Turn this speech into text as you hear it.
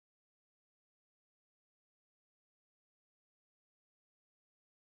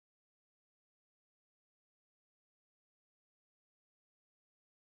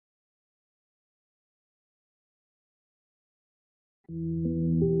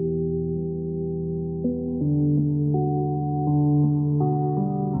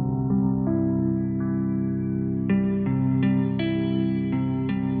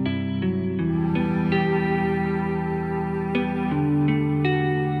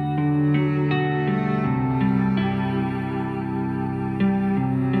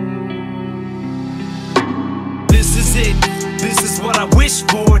This is what I wish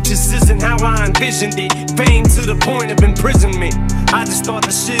for, just isn't how I envisioned it. Fame to the point of imprisonment. I just thought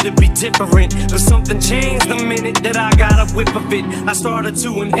the shit'd be different, but something changed the minute that I got a whiff of it. I started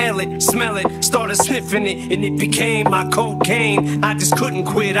to inhale it, smell it, started sniffing it, and it became my cocaine. I just couldn't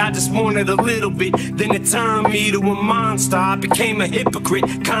quit, I just wanted a little bit. Then it turned me to a monster, I became a hypocrite.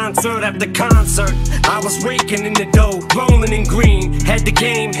 Concert after concert, I was raking in the dough, rolling in green. Had the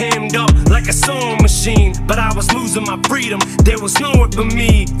game hemmed up like a sewing machine, but I was losing my freedom. There was nowhere for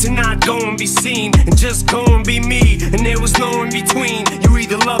me to not go and be seen, and just go and be me, and there was no in between. You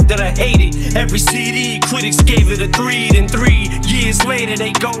either loved it or hated. Every CD, critics gave it a 3. Then 3 years later,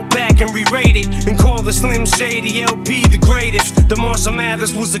 they go back and re-rate it and call the Slim Shady LP the greatest. The Marshall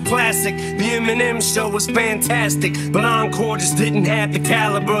Mathers was a classic. The Eminem show was fantastic, but Encore just didn't have the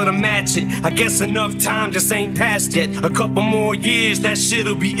caliber to match it. I guess enough time just ain't passed yet. A couple more years, that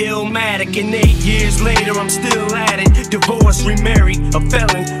shit'll be illmatic. And 8 years later, I'm still at it. Divorced, remarried, a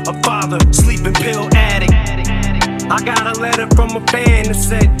felon, a father, sleeping pill addict. I got a letter from a fan that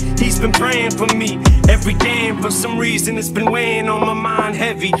said he's been praying for me every day, and for some reason it's been weighing on my mind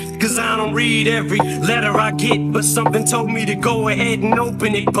heavy. Cause I don't read every letter I get, but something told me to go ahead and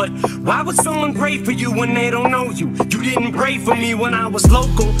open it. But why would someone pray for you when they don't know you? You didn't pray for me when I was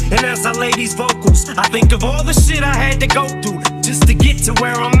local, and as I lay these vocals, I think of all the shit I had to go through just to get to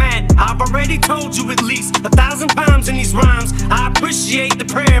where I'm at. I've already told you at least 1,000 times in these rhymes. I appreciate the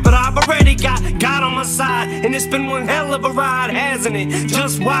prayer, but I've already got God on my side, and it's been one hell of a ride, hasn't it?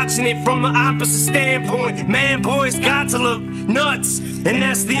 Just watching it from the opposite standpoint, man, boys got to look nuts, and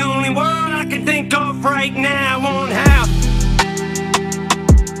that's the only word I can think of right now on how.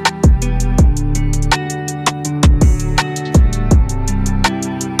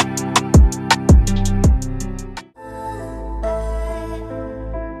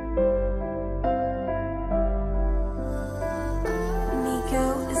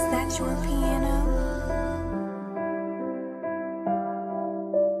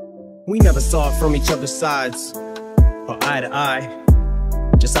 We never saw it from each other's sides, or eye to eye.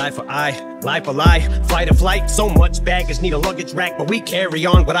 Just eye for eye, lie for lie, fight or flight. So much baggage, need a luggage rack, but we carry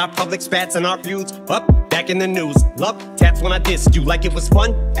on with our public spats and our feuds. Up, back in the news, love taps when I dissed you like it was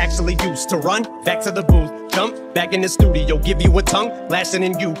fun. Actually used to run back to the booth, jump back in the studio, give you a tongue lashing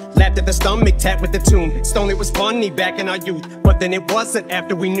in you. Laughed at the stomach tap with the tune. Stone, it was funny back in our youth, but then it wasn't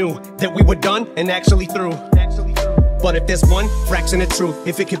after we knew that we were done and actually through. But if there's one fraction of truth,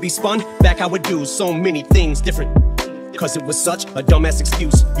 if it could be spun back, I would do so many things different. Cause it was such a dumbass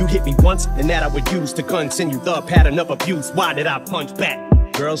excuse. You'd hit me once, and that I would use to continue the pattern of abuse. Why did I punch back?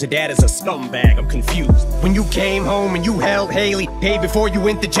 Girls, your dad is a scumbag, I'm confused. When you came home and you held Haley, hey, before you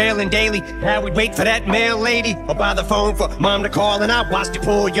went to jail and daily, how we'd wait for that mail lady, or by the phone for mom to call, and I watched you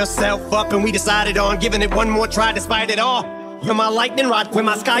pull yourself up, and we decided on giving it one more try despite it all. You're my lightning rod when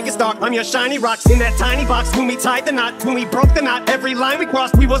my sky gets dark. I'm your shiny rocks in that tiny box. When we tied the knot, when we broke the knot, every line we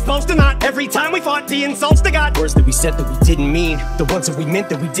crossed, we were supposed to not. Every time we fought, the insults to God. Words that we said that we didn't mean, the ones that we meant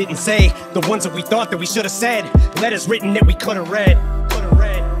that we didn't say, the ones that we thought that we should have said, letters written that we could have read.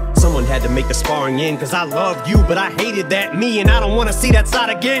 Someone had to make the sparring in, cause I loved you, but I hated that me, and I don't wanna see that side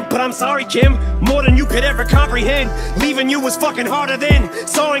again. But I'm sorry, Kim, more than you could ever comprehend. Leaving you was fucking harder than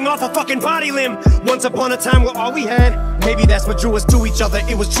sawing off a fucking body limb. Once upon a time were all we had. Maybe that's what drew us to each other.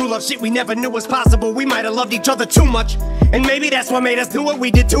 It was true love, shit we never knew was possible. We might have loved each other too much, and maybe that's what made us do what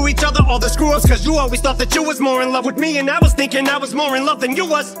we did to each other. All the screw-ups, cause you always thought that you was more in love with me, and I was thinking I was more in love than you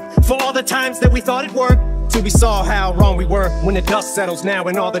was. For all the times that we thought it worked, till we saw how wrong we were. When the dust settles now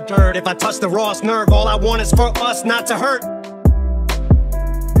and all the dirt, if I touch the rawest nerve, all I want is for us not to hurt.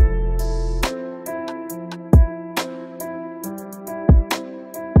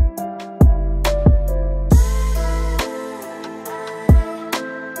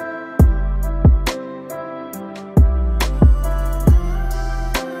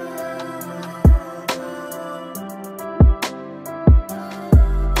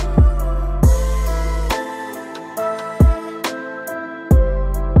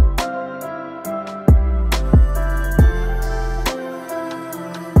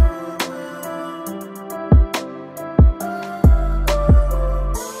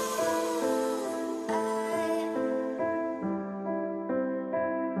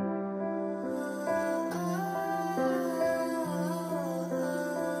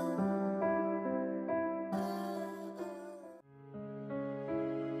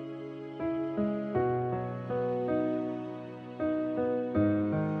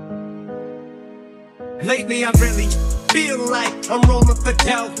 Lately I really feel like I'm rolling for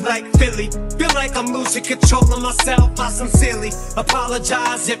Delph like Philly. Feel like I'm losing control of myself. I sincerely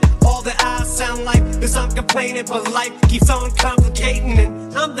apologize if all that I sound like is I'm complaining, but life keeps on complicating,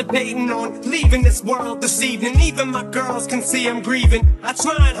 and I'm debating on leaving this world this evening. Even my girls can see I'm grieving. I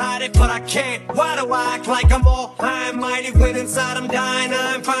try and hide it, but I can't. Why do I act like I'm all high and mighty when inside I'm dying?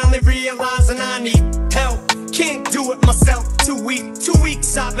 I'm finally realizing I need help. Can't do it myself, too weak. 2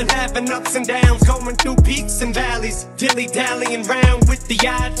 weeks I've been having ups and downs, going through peaks and valleys, dilly-dallying round with the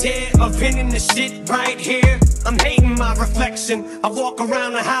idea of ending the shit right here. I'm hating my reflection. I walk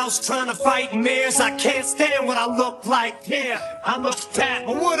around the house trying to fight mirrors. I can't stand what I look like. Yeah, I look fat,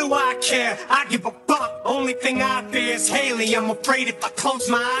 but what do I care? I give a fuck. Only thing I fear is Haley. I'm afraid if I close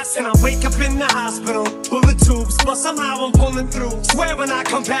my eyes and I wake up in the hospital full of tubes, but somehow I'm pulling through. Swear when I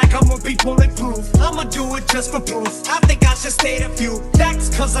come back I'ma be bulletproof. I'ma do it just for proof. I think I should state a few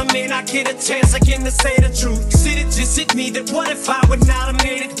facts, cause I may not get a chance again to say the truth. Shit, it just hit me that what if I would not have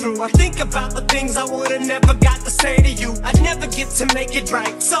made it through? I think about the things I would've never got to say to you. I'd never get to make it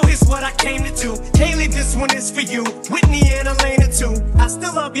right, so here's what I came to do. Haley, this one is for you. Whitney and Elena too. I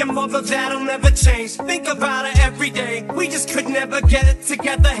still love your mother, that'll never change. Think about her every day. We just could never get it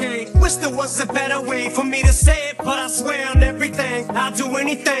together, hey. Wish there was a better way for me to say it, but I swear on everything I'll do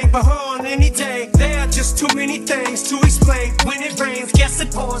anything for her on any day. There are just too many things to explain. When it rains, guess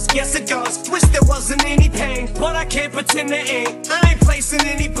it pours, guess it does. Wish there wasn't any pain, but I can't pretend there ain't. I ain't placing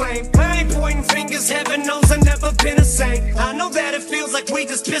any blame. I ain't pointing fingers, heaven knows I've never been a saint. I know that it feels like we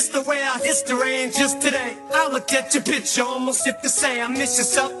just pissed away our history, and just today I looked at your picture, almost if to say I miss you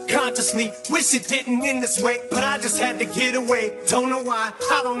subconsciously. Wish it didn't end this way, but I just had to get away. Don't know why,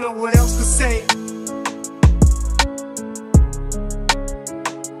 I don't know what else to say.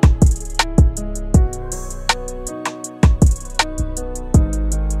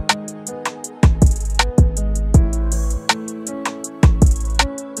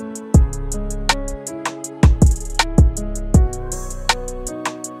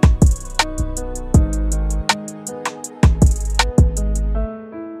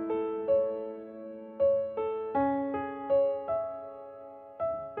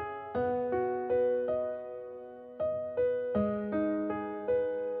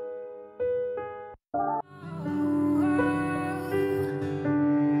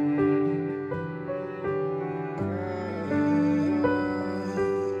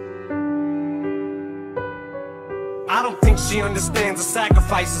 I don't think she understands the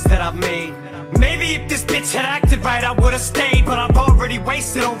sacrifices that I've made. Maybe if this bitch had acted right, I would've stayed. But I've already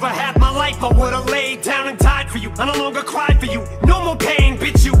wasted over half my life. I would've laid down and died for you. I no longer cry for you. No more pain,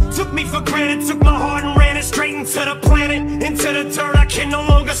 bitch. You took me for granted, took my heart and ran it straight into the planet, into the dirt. I can no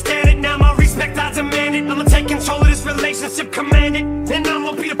longer stand it. Now my respect, I demand it. I'ma take control of this relationship, command it. And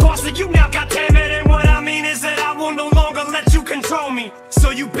I'ma be the boss of you now, goddammit. And what I mean is that I will no longer let you control me.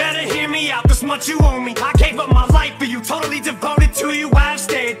 So you better hear me out, this much you owe me. I gave up my life for you, totally devoted to you. I've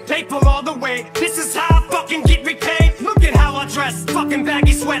stayed faithful all the way. This is how I fucking get repaid. Look at how I dress, fucking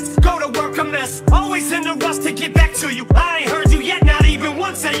baggy sweats. Go to work a mess, always in a rush to get back to you. I ain't heard you yet, not even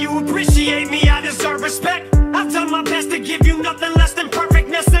once that you appreciate me. I deserve respect. I've done my best to give you nothing less than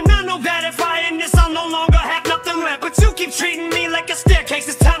perfectness, and I know that if I end this, I'll no longer have nothing left. But you keep treating me like a staircase,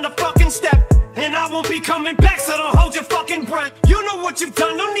 it's time to fucking step. And I won't be coming back, so don't hold your fucking breath. You know what you've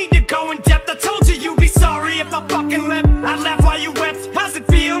done, no need to go in depth. I told you you'd be sorry if I fucking left. I laughed while you wept, how's it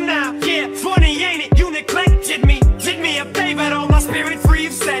feel now? Yeah, funny ain't it, you neglected me. Did me a favor, all my spirit free,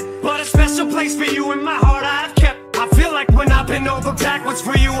 you've said. But a special place for you in my heart I've kept. I feel like when I've been over backwards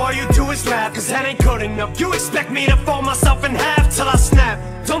for you, all you do is laugh, cause that ain't good enough. You expect me to fold myself in half till I snap.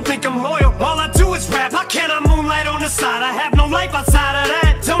 Don't think I'm loyal, all I do is rap. How can I moonlight on the side? I have no life outside of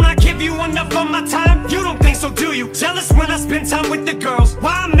that. Don't I give you enough of my time? You don't think so, do you? Jealous when I spend time with the girls.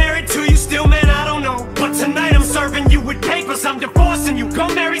 Why I'm married to you still, man, I don't know. But tonight I'm serving you with papers, I'm divorcing you.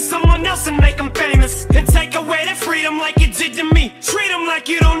 Go marry someone else and make them famous. And take away their freedom like you did to me. Treat them like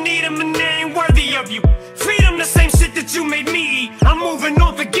you don't need them and they ain't worthy of you. Feed them the same shit that you made me eat. I'm moving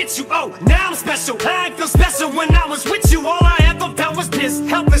on, forget you, oh, now I'm special. I ain't feel special when I was with you. All I ever felt was this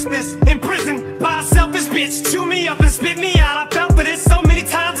helplessness, imprisoned by a selfish bitch. Chew me up and spit me out. I felt for this so many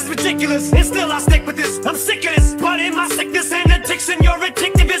times, it's ridiculous. And still I stick with this, I'm sick of this. But in my sickness and addiction, you're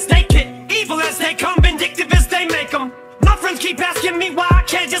addictive as they get. Evil as they come, vindictive as they make them. My friends keep asking me why I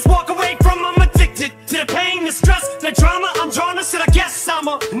can't just walk away from them. I'm addicted to the pain, the stress, the drama. I'm drawn to shit, I guess I'm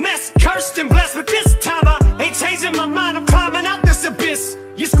a mess. Cursed and blessed, but this time I ain't changing my mind. I'm climbing out this abyss.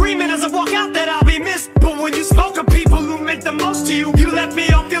 You're screaming as I walk out that I'll be missed. But when you spoke of people who meant the most to you, you left me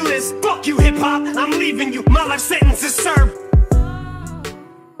off your list. Fuck you, hip-hop, I'm leaving you. My life sentence is served.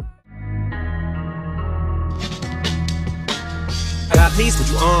 peace? Would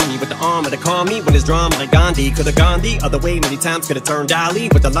you arm me with the armor to calm me when there's drama like Gandhi? Could've gone the other way many times, could've turned Ali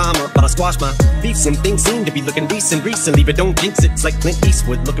with the llama, but I squashed my beefs and things seem to be looking decent recently, but don't jinx it. It's like Clint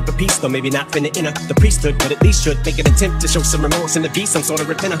Eastwood looking for peace, though maybe not finna enter the priesthood, but at least should make an attempt to show some remorse in the beast, some sort of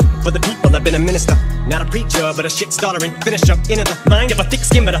repenter for the people. I've been a minister, not a preacher, but a shit starter and finisher. Inner the mind of a thick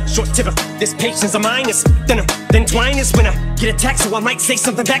skin, but a short tipper. This patience of mine is thinner than twine is when I get attacked, so I might say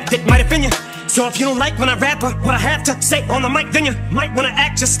something back that might offend you. So if you don't like when I rap or what I have to say on the mic, then you might wanna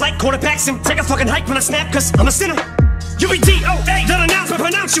act just like quarterbacks and take a fucking hike when I snap, cause I'm a sinner. You be DOA, that announcement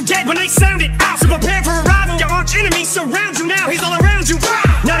pronounce you dead when they sound it out. So prepare for arrival, your arch enemy surrounds you now, he's all around you.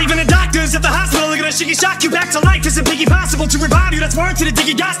 Not even the doctors at the hospital are gonna shiggy shock you back to life. Isn't Biggie possible to revive you? That's word to the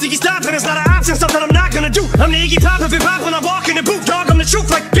diggy got sticky stop, and it's not an option, something I'm not gonna do. I'm the Iggy Pop of hip-hop when I walk in the booth, dog, I'm the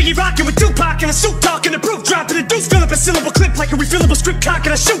truth, like Biggie rockin' with Tupac in a suit, talking the proof, dropping the deuce, fill up a syllable clip like a refillable script, cock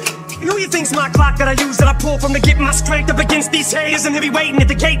and a shoot. Who you think's my clock that I use, that I pull from to get my strength up against these haters, and they be waiting at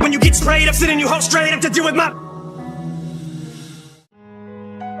the gate when you get sprayed up, sitting you hold straight up to deal with my...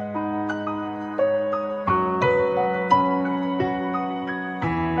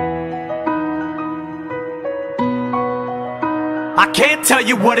 I can't tell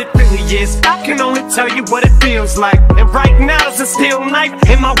you what it really is, I can only tell you what it feels like. And right now there's a steel knife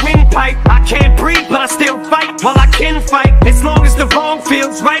in my windpipe. I can't breathe but I still fight, well I can fight. As long as the wrong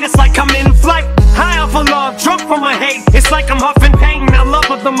feels right, it's like I'm in flight. High off of love, drunk from my hate. It's like I'm huffing pain, I love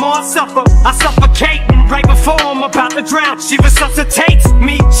her the more I suffer. I suffocate, and right before I'm about to drown, she resuscitates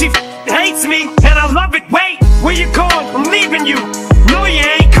me, she hates me, and I love it. Wait, where you going? I'm leaving you. No you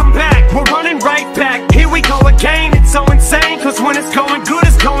ain't come back, we're running right back. Here we go again, it's so insane, cause when it's going good,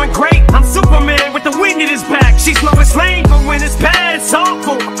 it's going great. I'm Superman with the wind in his back. She's Lois Lane, but when it's bad, it's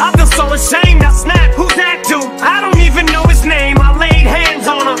awful. I feel so ashamed, I snap, who's that dude? I don't even know his name, I laid hands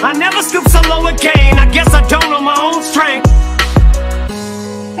on her. I never stoop so low again, I guess I don't know my own strength.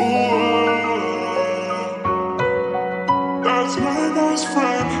 That's my best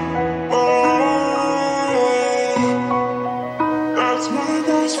friend. That's my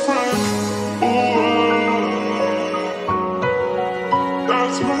best friend.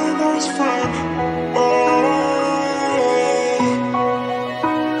 That's my best friend.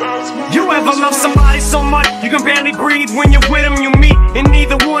 You ever love somebody so much you can barely breathe when you're with them? You meet and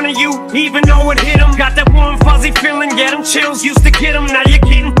neither one of you even know it hit them. Got that warm fuzzy feeling, yeah, them chills used to get them. Now you're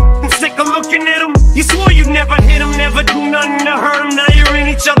getting sick of looking at them. You swore you'd never hit them, never do nothing to hurt them. Now you're in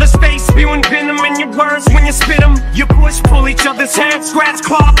each other's face, spewing venom in your words when you spit them. You push, pull each other's hair, scratch,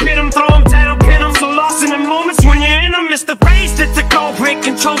 claw, pit them, throw them down, pin them. So lost in the moments when you're in them, it's the phrase that the cold break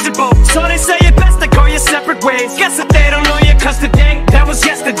controls it both. So they say it best to go your separate ways. Guess that they don't know you, cause today, that was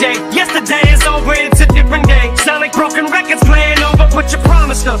yesterday. Yesterday is over, it's a different day. Sound like broken records playing over, but you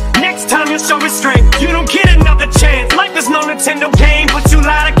promised her next time you'll show restraint. You don't get another chance. Life is no Nintendo game, but you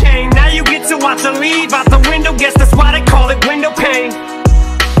lied again. Now you get to watch her leave out the window. Guess that's why they call it window pane.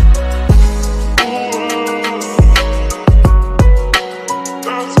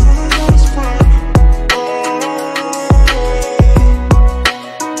 That's my best friend.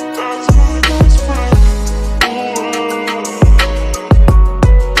 That's my best friend.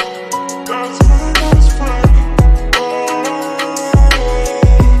 That's my best friend.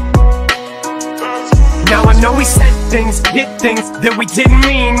 Now I know we said things, did things that we didn't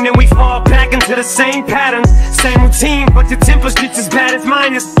mean, and we fall back into the same pattern, same routine, but your temper's just as bad as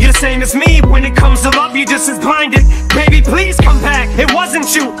mine is. You're the same as me, when it comes to love you're just as blinded. Baby, please come back, it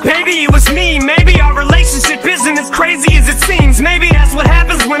wasn't you, baby, it was me. Maybe our relationship isn't as crazy as it seems. Maybe that's what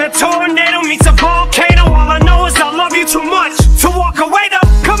happens when a tornado meets a volcano. All I know is I love you too much to walk away though.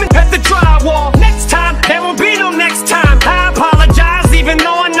 Coming at the drywall, next time, there won't be no next time. I apologize even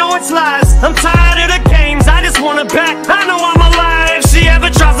though I know it's lies. I'm tired of the games, I just want her back. I know I'm alive, if she ever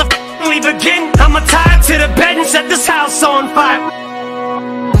tries to leave again, I'ma tie her to the bed and set this house on fire.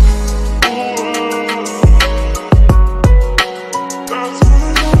 That's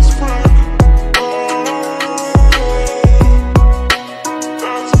my best friend.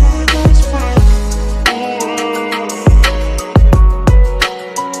 That's my best friend.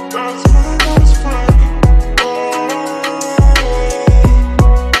 That's my best friend.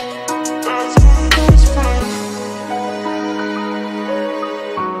 That's my best friend.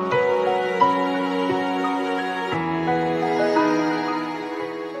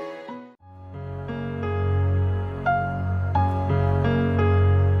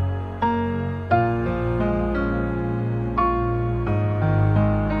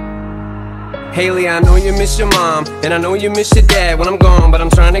 Haley, I know you miss your mom, and I know you miss your dad when I'm gone, but I'm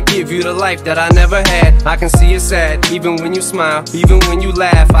trying to give you the life that I never had. I can see you sad, even when you smile, even when you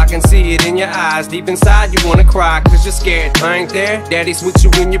laugh. I can see it in your eyes, deep inside you wanna cry, cause you're scared. I ain't there, daddy's with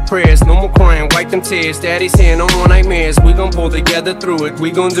you in your prayers. No more crying, wipe them tears, daddy's here, no more nightmares. We gon' pull together through it, we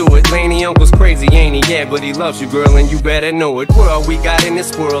gon' do it. Laney uncle's crazy, ain't he? Yeah, but he loves you, girl, and you better know it. We're all we got in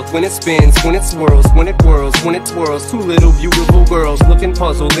this world, when it spins, when it swirls, when it whirls, when it twirls. Two little beautiful girls looking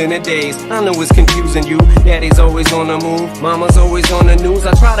puzzled in a daze. I know it's confusing you, daddy's always on the move, mama's always on the news.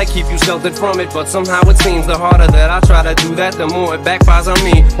 I try to keep you sheltered from it, but somehow it seems the harder that I try to do that, the more it backfires on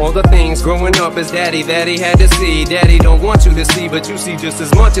me. All the things growing up as daddy that he had to see, daddy don't want you to see, but you see just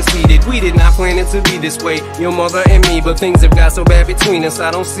as much as he did. We did not plan it to be this way, your mother and me, but things have got so bad between us.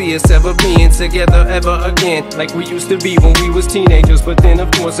 I don't see us ever being together ever again, like we used to be when we was teenagers. But then of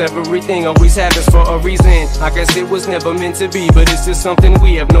course everything always happens for a reason. I guess it was never meant to be, but it's just something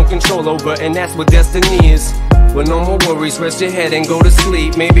we have no control over, and that's what destiny is. But no more worries, rest your head and go to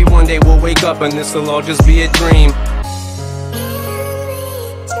sleep. Maybe one day we'll wake up and this'll all just be a dream.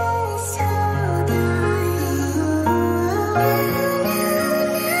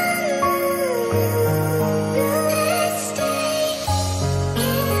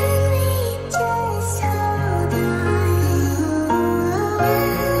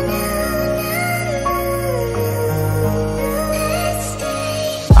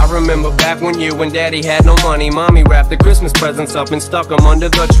 I remember back one year when daddy had no money, mommy wrapped the Christmas presents up and stuck them under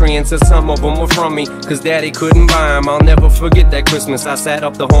the tree and said some of them were from me, cause daddy couldn't buy them. I'll never forget that Christmas, I sat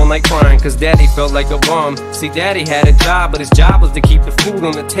up the whole night crying, cause daddy felt like a bum. See, daddy had a job, but his job was to keep the food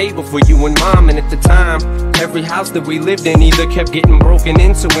on the table for you and mom. And at the time, every house that we lived in either kept getting broken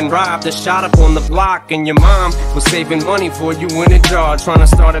into and robbed or shot up on the block. And your mom was saving money for you in a jar, trying to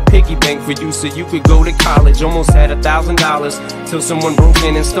start a piggy bank for you so you could go to college. Almost had $1,000 till someone broke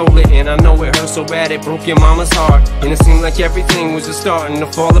in and stole it. And I know it hurt so bad it broke your mama's heart, and it seemed like everything was just starting to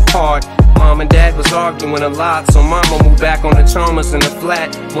fall apart. Mom and dad was arguing a lot, so mama moved back on the Chalmers in a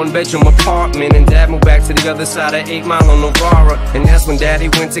flat, one-bedroom apartment, and dad moved back to the other side of 8 Mile on Novara. And that's when daddy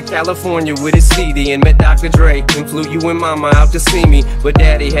went to California with his CD and met Dr. Dre and flew you and mama out to see me. But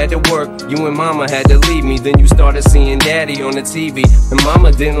daddy had to work, you and mama had to leave me. Then you started seeing daddy on the TV, and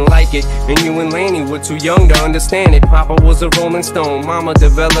mama didn't like it, and you and Laney were too young to understand it. Papa was a Rolling Stone, mama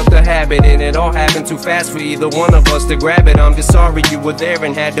developed a habit, and it all happened too fast for either one of us to grab it. I'm just sorry you were there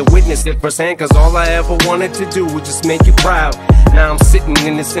and had to witness it firsthand, cause all I ever wanted to do was just make you proud. Now I'm sitting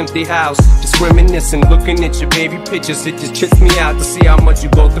in this empty house, just reminiscing, looking at your baby pictures. It just trips me out to see how much you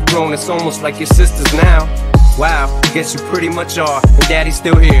both have grown. It's almost like your sisters now. Wow, guess you pretty much are. And daddy's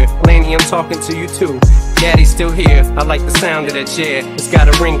still here. Laney, I'm talking to you too. Daddy's still here. I like the sound of that chair. It's got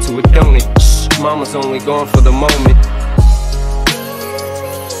a ring to it, don't it? Shh, mama's only gone for the moment.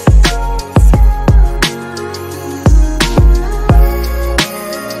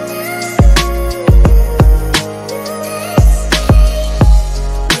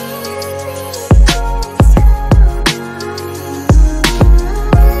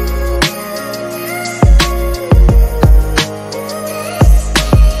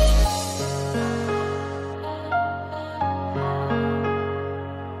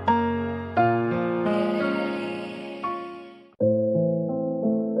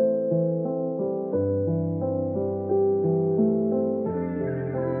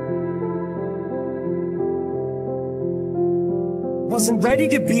 Wasn't ready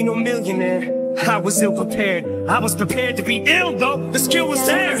to be no millionaire, I was ill prepared. I was prepared to be ill though, the skill was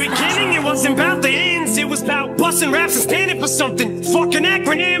there. The beginning, it wasn't about the ends, it was about busting raps and standing for something. Fucking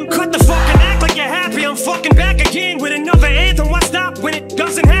acronym, cut the fucking act like you're happy. I'm fucking back again with another anthem. Why stop when it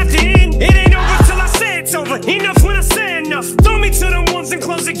doesn't have to end? It ain't over till I say it's over, enough when I say enough. Throw me to the ones and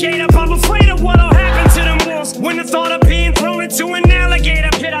close the gate up. I'm afraid of what'll happen to them walls when the thought of being thrown into an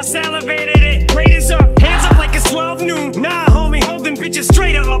alligator pit. I salivated it, ratings up, hands up like it's 12 noon. Nah homie, holding bitches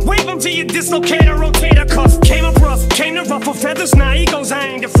straight up. Wave them till you dislocate a rotator cuff. Came up rough, came to ruffle feathers. Now egos, I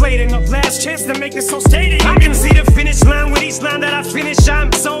ain't deflating up. Last chance to make this so stated. I can see the finish line with each line that I finish.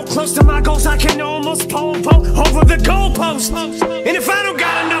 I'm so close to my goals, I can almost pole vault over the goalpost. And if I don't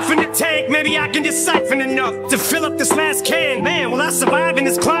got enough in the tank, maybe I can just siphon enough to fill up this last can. Man, will I survive in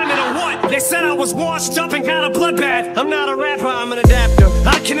this climate or what? They said I was washed up and got a bloodbath. I'm not a rapper, I'm an adapter.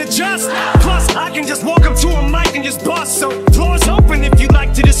 I can adjust, plus I can just walk up to a mic and just bust. So floor's open if you'd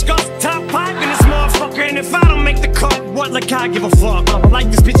like to discuss. Top 5 in this motherfucker, and if I don't make the cut, what, like I give a fuck? I'ma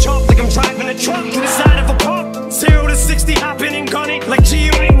light this bitch off like I'm driving a truck to the side of a pump. 0 to 60, hopping and gunning like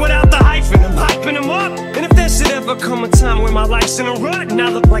G-Unit without the hyphen. I'm hyping them up, and if there should ever come a time where my life's in a rut, and I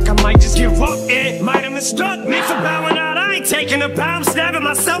look like I might just give up, it might have mistook me for bowing out. I ain't taking thinking about, I'm stabbing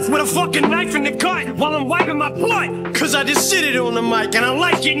myself with a fucking knife in the gut while I'm wiping my blood. Cause I just shit it on the mic and I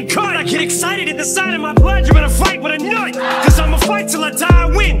like getting cut. I get excited at the sight of my blood. You're in a fight with a nut. Cause I'ma fight till I die, I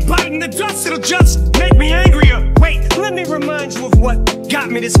win. Biting the dust, it'll just make me angrier. Wait, let me remind you of what got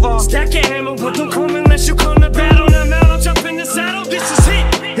me this far. Stack your hammer, but don't come unless you come to battle. I'm out, I'll jump in the saddle. This is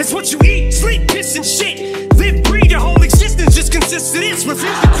it. It's what you eat, sleep, piss, and shit. Live, breathe, your whole existence just consists of this.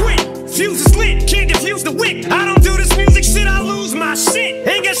 Refuse to quit. Fuse is lit, can't defuse the wick. I don't do this music shit, I lose my shit.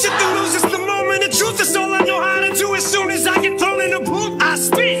 Ain't got shit to lose, it's the moment of truth. That's all I know how to do. As soon as I get thrown in the booth, I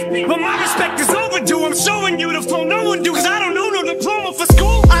spit. But my respect is overdue, I'm showing you the flow no one do. Cause I don't know no diploma for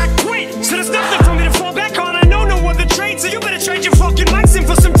school, I quit. So there's nothing for me to fall back on, I know no other trade. So you better trade your fucking mics in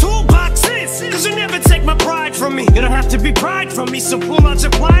for some toolboxes. Cause you never take my pride from me, it'll have to be pride from me. So pull out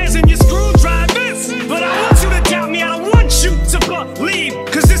your pliers and your screwdrivers. But I want you to doubt me, I don't want you to believe.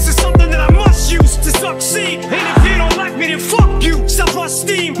 Cause this is something that I must use to succeed. And if you don't like me, then fuck you.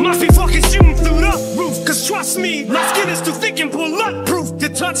 Self-esteem must be fucking shooting through the roof. Cause trust me, my skin is too thick and bulletproof to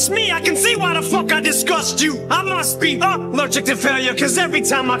touch me. I can see why the fuck I disgust you. I must be allergic to failure. Cause every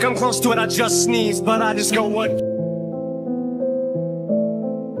time I come close to it, I just sneeze. But I just go, what?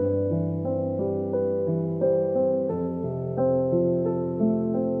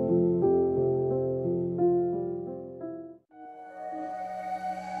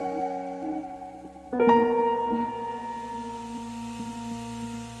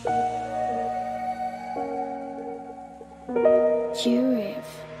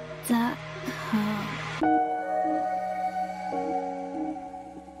 Jurif.com.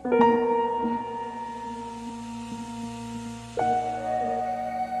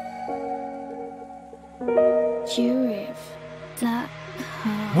 Jurif.com.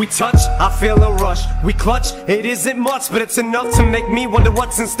 We touch, I feel a rush. We clutch, it isn't much, but it's enough to make me wonder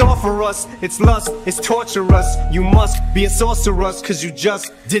what's in store for us. It's lust, it's torturous. You must be a sorceress, cause you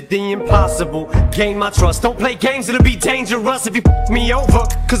just did the impossible. Gain my trust, don't play games, it'll be dangerous if you f me over.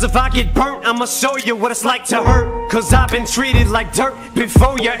 Cause if I get burnt, I'ma show you what it's like to hurt. Cause I've been treated like dirt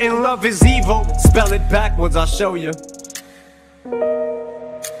before you, and love is evil. Spell it backwards, I'll show you.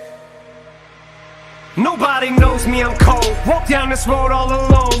 Nobody knows me, I'm cold. Walk down this road all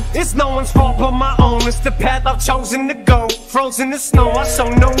alone. It's no one's fault but my own. It's the path I've chosen to go. Frozen in snow, I show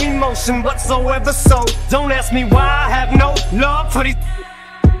no emotion whatsoever. So don't ask me why I have no love for these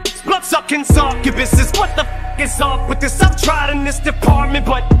blood-sucking succubuses. What the f is up with this? I've tried in this department,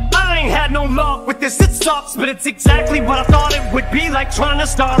 but I ain't had no luck with this. It sucks, but it's exactly what I thought it would be. Like trying to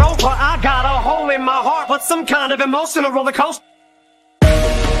start over. I got a hole in my heart, but some kind of emotional roller coaster.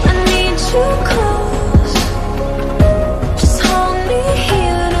 I need you close.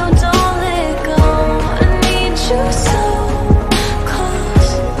 Here, no, don't let go. I need you so close.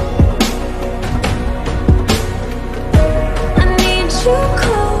 I need you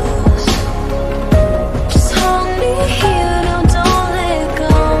close. Just hold me here, no, don't let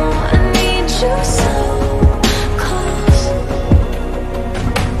go. I need you so close.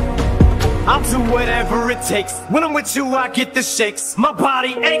 I'll do whatever it takes. When I'm with you, I get the shakes. My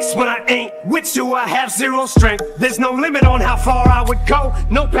body aches when I ain't with you. I have zero strength. There's no limit on how far I would go.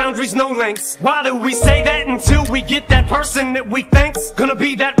 No boundaries, no lengths. Why do we say that until we get that person that we think's gonna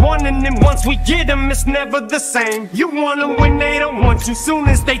be that one? And then once we get them, it's never the same. You want them when they don't want you. Soon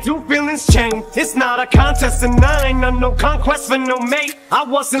as they do, feelings change. It's not a contest, and I ain't on no conquest for no mate. I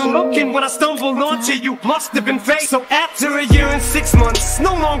wasn't looking when I stumbled onto you. Must have been fate. So after a year and 6 months,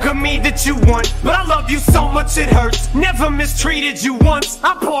 no longer me that you want. But I love you so much it hurts. Never mistreated you once.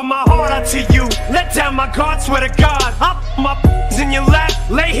 I pour my heart out to you. Let down my guard, swear to God. I put my in your lap.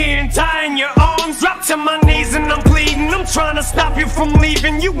 Lay here and die in your arms. Drop to my knees and I'm bleeding. I'm trying to stop you from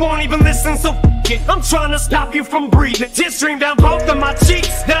leaving. You won't even listen, so f it. I'm trying to stop you from breathing. Tears stream down both of my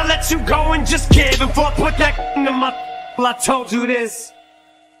cheeks. Then I let you go and just give. And before I put that into my well, I told you this.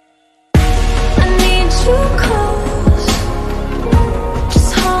 I need you close.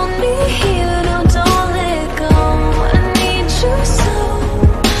 Just hold me here, no, don't let go. I need you so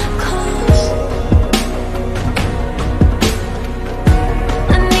close.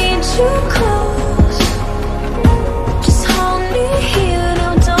 I need you close. Just hold me here, no,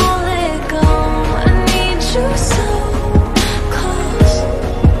 don't let go. I need you so close.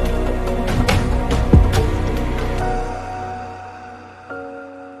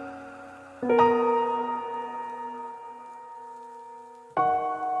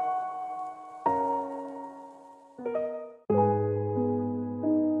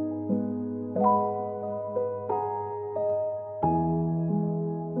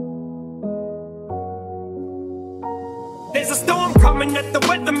 coming that the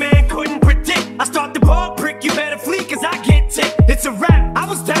weatherman couldn't predict. I start the ball prick, you better flee, cause I get ticked. It's a rap, I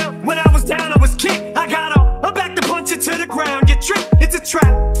was down, when I was down I was kicked. I got up, I'm back to punch it to the ground. You trick, it's a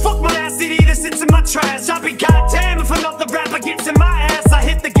trap, fuck my ass CD that sits in my trash. I'll be goddamn if another rapper gets in my ass. I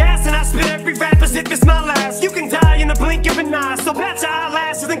hit the gas and I spit every rap as if it's my last. You can die in the blink of an eye, so pat your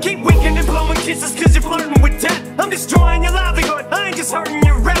eyelashes and keep winking and blowing kisses cause you're flirting with death. I'm destroying your livelihood, I ain't just hurting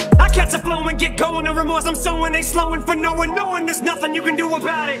your rep. I catch a flow and get going, the remorse I'm sowing, they slowing for knowing there's nothing you can do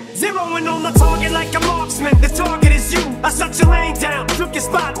about it. Zeroing on the target like a marksman, the target is you. I shut your lane down, took your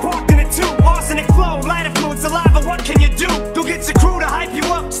spot, parked in it too. Arsenic flow, lighter fluid, saliva, what can you do? Go get your crew to hype you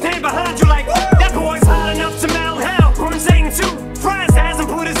up, stand behind you like, that boy's hot enough to melt hell, burns Satan too. Fries hasn't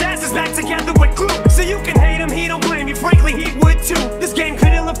put his asses back together with glue. So you can hate him, he don't blame you, frankly he would too. This game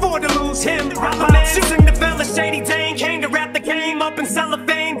couldn't afford to lose him. Rapper man shooting the fella Shady Dane, came to wrap the game up in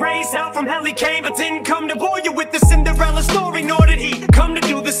cellophane. Raised hell from hell he came, but didn't come to bore you with the Cinderella story, nor did he come to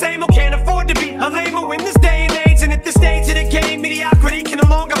do the same or can't afford to be a lame-o in this day and age. And at this stage of the game, mediocrity can no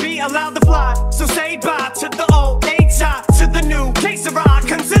longer be allowed to fly. So say bye to the old, H.I. to the new. Case of ride,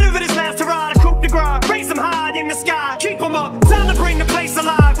 consider it his last hurrah to coupe de grace. Raise him high in the sky, keep him up, time to bring the place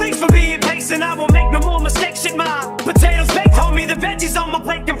alive. Thanks for being patient, I won't make no more mistakes, shit my potatoes baked, homie, the veggies on my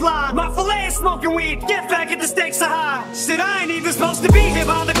plate can fly. My filet is smoking weed, get back at the stakes are high. Shit, I ain't even supposed to be here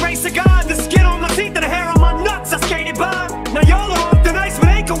by the grace of God. The skin on my teeth and the hair on my nuts, I skated by. Now y'all are off the nice with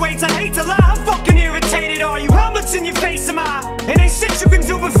ankle weights, I hate to lie. How fucking irritated are you? How much in your face am I? It ain't shit you can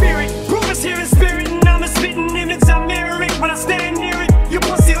do but fear it. Prove us here in spirit and I'm a spitting image, I mirror it when I stand near it. Your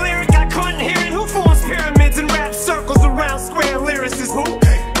pussy lyric, I couldn't hear it. Who forms pyramids and rap circles around square lyricists? Who?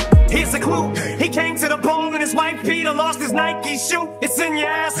 Here's a clue. He came to the pole in his white Peter, lost his Nike shoe. It's in your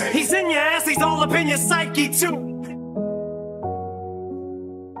ass, he's in your ass, he's all up in your psyche too.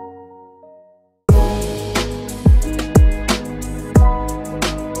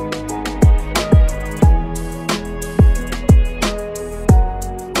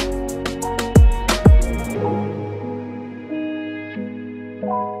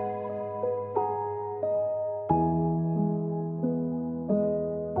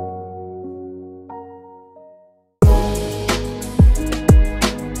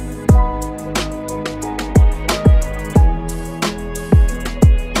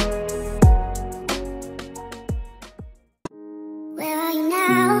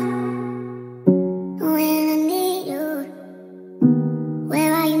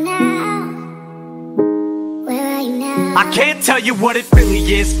 I can't tell you what it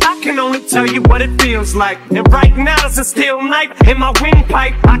really is, I can only tell you what it feels like. And right now it's a steel knife in my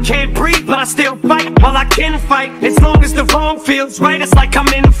windpipe. I can't breathe but I still fight, while I can fight. As long as the wrong feels right, it's like I'm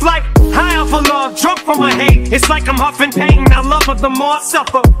in flight. High off of love, drunk from my hate, it's like I'm huffing pain. I love her the more I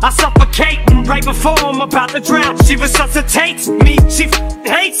suffer, I suffocate. And right before I'm about to drown, she resuscitates me. She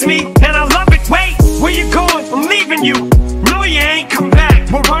hates me, and I love it. Wait, where you going? I'm leaving you. No, you ain't come back,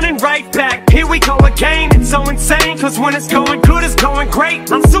 we're running right back. Here we go again, it's so insane. Cause when it's going good, it's going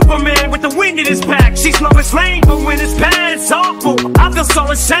great. I'm Superman with the wind in his back. She's slow as lane, but when it's bad, it's awful. I feel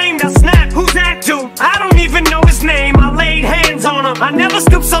so ashamed, I snap, who's that dude? I don't even know his name, I laid hands on him. I never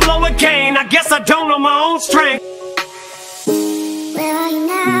stoop so low again, I guess I don't know my own strength. Where are you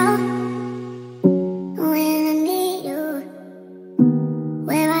now? When I need you.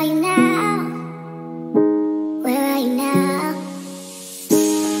 Where are you now? Where are you now?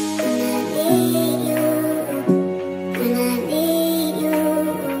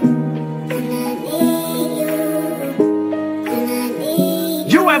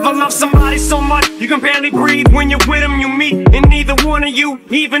 Ever love somebody so much you can barely breathe when you're with them? You meet and neither one of you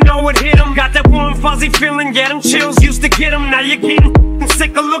even know it hit them. Got that warm fuzzy feeling, get them chills, used to get them. Now you're getting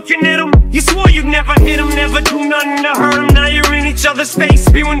sick of looking at them. You swore you'd never hit them, never do nothing to hurt them. Now you're in each other's face,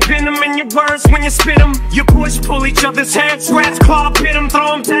 spewing venom in your words when you spit them. You push, pull each other's hair, scratch, claw, pit them,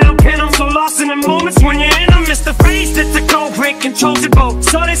 throw them down, pin them. So lost in the moments when you're in them, it's the phrase that the cold break controls it both.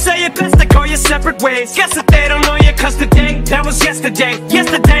 So they say it best to go your separate ways. Guess that they don't know you cause today, that was yesterday.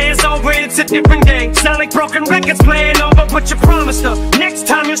 Yesterday is over, it's a different day. Sound like broken records playing over, but you promised her next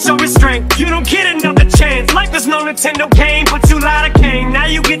time you'll show restraint. You don't get another chance, life is no Nintendo game, but you lied again. Now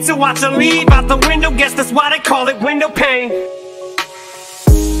you get to watch her leave out the window, guess that's why they call it window pane.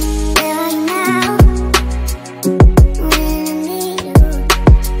 Where are you now? When I need you.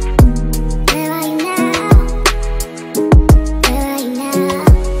 Where are you now? Where are you now?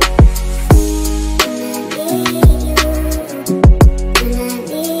 When I need you. When I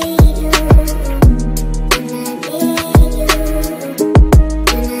need you. When I need you.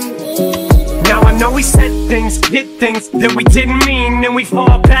 When I need you. Now I know we we said things, did things that we didn't mean, and we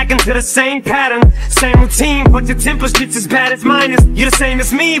fall back into the same pattern, same routine. But your temper's just as bad as mine is. You're the same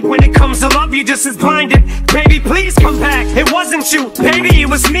as me. When it comes to love, you're just as blinded. Baby, please come back. It wasn't you, baby, it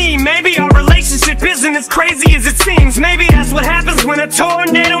was me. Maybe our relationship isn't as crazy as it seems. Maybe that's what happens when a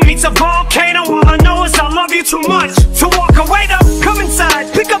tornado meets a volcano. All I know is I love you too much to walk away though. Come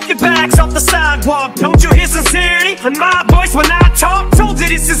inside, pick up your bags off the sidewalk. Don't you hear sincerity in my voice when I talk? Told you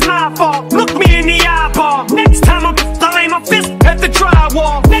this is my fault. Look me in the eyeball. Next time I'm aim my fist at the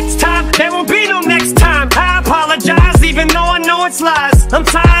drywall. Next time, there won't be no next time. I apologize even though I know it's lies. I'm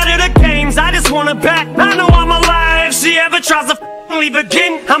tired of the games, I just want her back. I know I'm alive. If she ever tries to leave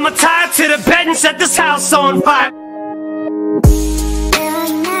again, I'ma tie her to the bed and set this house on fire.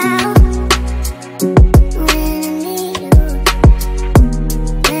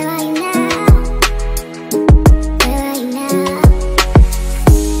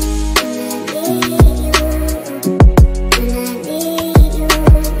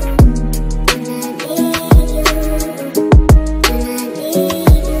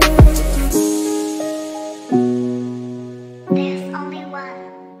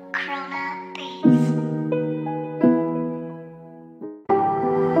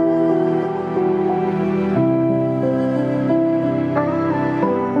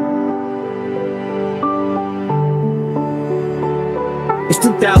 It's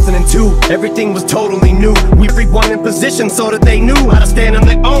 2002, everything was totally new. We everyone in position so that they knew how to stand on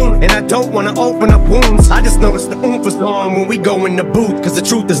their own. And I don't wanna open up wounds, I just noticed the oomph was gone when we go in the booth. Cause the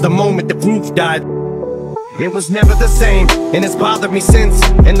truth is the moment the proof died, it was never the same, and it's bothered me since.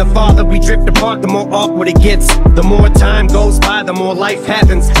 And the farther we drift apart, the more awkward it gets. The more time goes by, the more life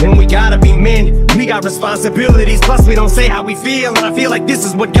happens. And we gotta be men, we got responsibilities. Plus we don't say how we feel, and I feel like this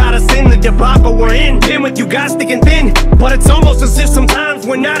is what got us in the debacle we're in. Been with you guys thick and thin, but it's almost as if sometimes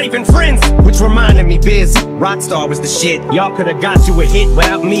we're not even friends. Which reminded me, Biz, Rockstar was the shit. Y'all could've got you a hit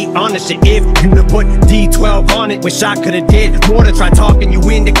without me on the shit. If you'd have put D12 on it, wish I could've did more to try talking you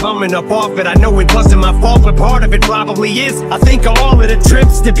into coming up off it. I know it wasn't my fault, but part of it probably is. I think of all of the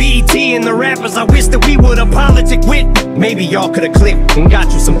trips to BET and the rappers I wish that we would've politic with. Maybe y'all could've clicked and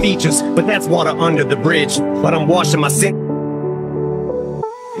got you some features, but that's water under the bridge. But I'm washing my sin.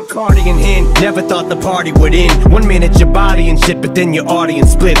 Cardi in hand, never thought the party would end. 1 minute your body and shit, but then your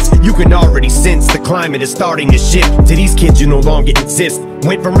audience splits. You can already sense the climate is starting to shift. To these kids you no longer exist.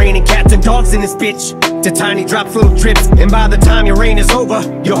 Went from raining cats and dogs in this bitch to tiny drops, little trips. And by the time your reign is over,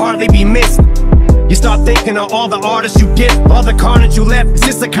 you'll hardly be missed. You start thinking of all the artists you did, all the carnage you left. Is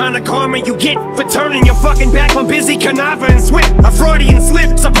this the kind of karma you get for turning your fucking back on busy Canava and Swift? A Freudian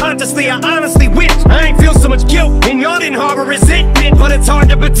slip, subconsciously I honestly wish I ain't feel so much guilt and y'all didn't harbor resentment. But it's hard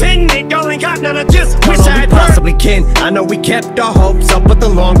to pretend that y'all ain't got none. I just wish I had possibly can. I know we kept our hopes up, but the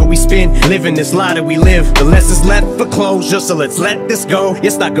longer we spend living this lie that we live, the less is left for closure. So let's let this go.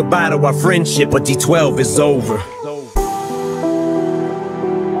 It's not goodbye to our friendship, but D12 is over.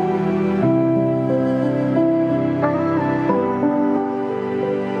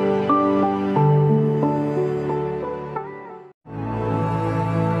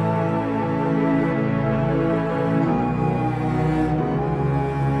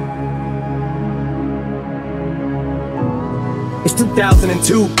 It's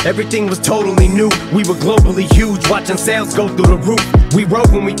 2002, everything was totally new. We were globally huge, watching sales go through the roof. We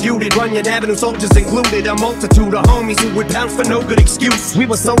wrote when we feuded, Runyon Avenue soldiers included. A multitude of homies who would bounce for no good excuse. We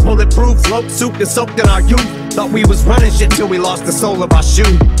were so bulletproof, float souped and soaked in our youth. Thought we was running shit till we lost the sole of our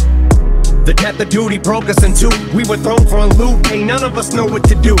shoe. The depth of duty broke us in two. We were thrown for a loop, ain't none of us know what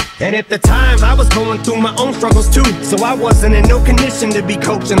to do. And at the time, I was going through my own struggles too. So I wasn't in no condition to be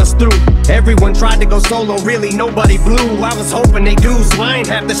coaching us through. Everyone tried to go solo, really nobody blew. I was hoping they do, so I ain't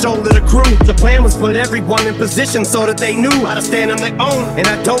have to shoulder the crew. The plan was put everyone in position so that they knew how to stand on their own. And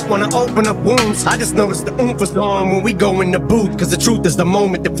I don't wanna open up wounds, I just noticed the oomph was gone when we go in the booth. Cause the truth is the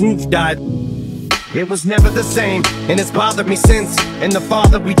moment the proof died, it was never the same, and it's bothered me since. And the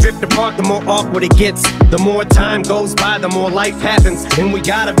farther we drift apart, the more awkward it gets. The more time goes by, the more life happens. And we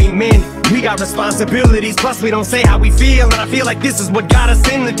gotta be men, we got responsibilities. Plus we don't say how we feel, and I feel like this is what got us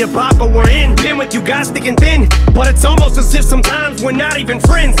in the debacle we're in. Been with you guys thick and thin, but it's almost as if sometimes we're not even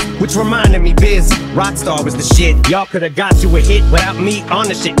friends. Which reminded me, Biz, Rockstar was the shit. Y'all could've got you a hit without me on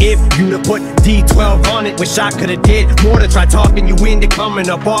the shit. If you'd have put D12 on it, wish I could've did more to try talking you into coming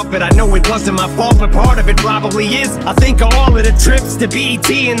up off it. I know it wasn't my fault, but part of it probably is. I think of all of the trips to BET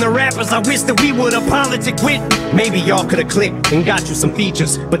and the rappers I wish that we would've politic with. Maybe y'all could've clicked and got you some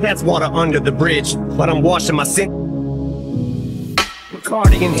features, but that's water under the bridge. But I'm washing my sin.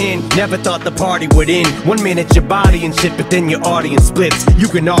 Bacardi in hand, never thought the party would end. 1 minute your body and shit, but then your audience splits. You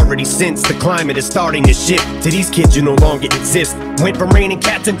can already sense the climate is starting to shift. To these kids you no longer exist. Went from raining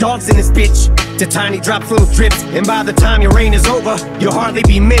cats and dogs in this bitch to tiny drops, little drips. And by the time your reign is over, you'll hardly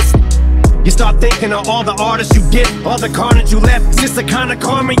be missed. You start thinking of all the artists you get, all the carnage you left. It's just the kind of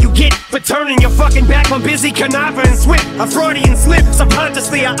karma you get for turning your fucking back on busy conniver and swift. A Freudian slip,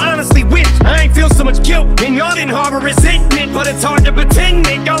 subconsciously I honestly wish I ain't feel so much guilt and y'all didn't harbor resentment. But it's hard to pretend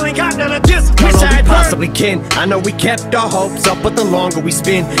that y'all ain't got none of this. Wish I had possibly can. I know we kept our hopes up, but the longer we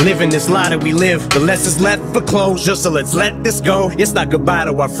spend living this lie that we live, the less is left for closure. So let's let this go. It's not goodbye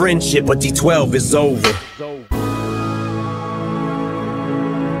to our friendship, but D12 is over.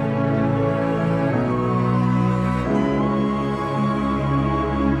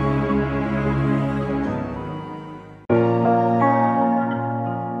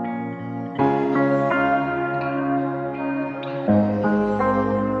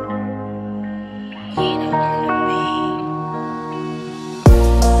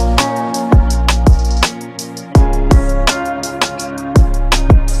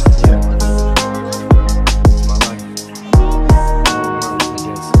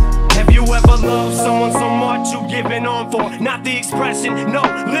 Not the expression, no,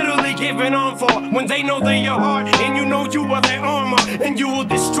 literally giving on for. When they know they're your heart and you know you are their armor, and you will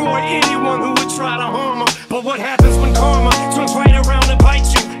destroy anyone who would try to harm her. But what happens when karma turns right around and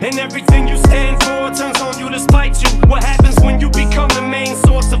bites you, and everything you stand for turns on you to spite you? What happens when you become the main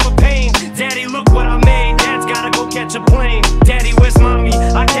source of a pain? Daddy, look what I made. Dad's gotta go catch a plane. Daddy, where's mommy?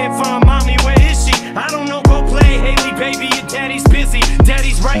 I can't find mommy, where is she? I don't know, go play, Haley, baby, your daddy's busy.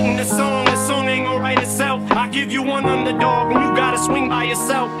 Daddy's writing the song ain't gonna write itself. I give you one underdog and you gotta swing by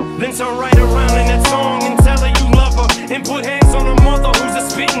yourself. Then turn right around in that song and tell her you love her, and put hands on her mother who's a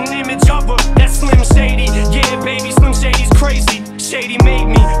spitting image of her. That's Slim Shady, yeah baby, Slim Shady's crazy. Shady made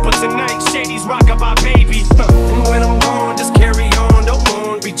me, but tonight Shady's rockabye baby. And when I'm gone, just carry on, don't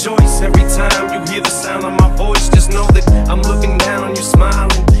mourn, rejoice. Every time you hear the sound of my voice, just know that I'm looking down on you,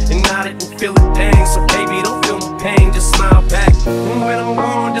 smiling and nodding and feel it, dang. So baby, don't feel no pain, just smile back. And when I'm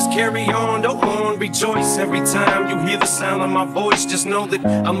gone, just carry on, don't mourn, rejoice. Every time you hear the sound of my voice, just know that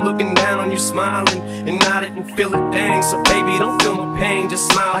I'm looking down on you, smiling and nodding and feel it, dang. So baby, don't feel no pain,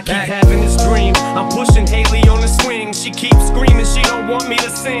 just smile back. I keep having this dream, I'm pushing Haley on the swing. She keeps screaming, she don't want me to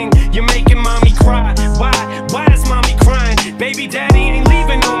sing. You're making mommy cry, why is mommy crying? Baby, daddy ain't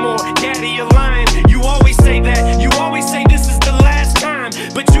leaving no more, daddy, you're lying. You always say that, you always say this is the last time,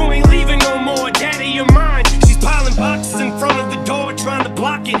 but you ain't leaving no more, daddy, you're mine. She's piling boxes in front of the door, trying to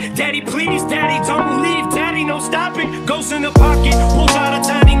block it. Daddy, please, daddy, don't leave, daddy, no stop it. Goes in the pocket, pulls out a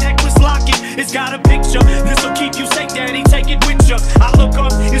tiny necklace locket. It's got a picture, this'll keep you safe, daddy, take it with ya. I look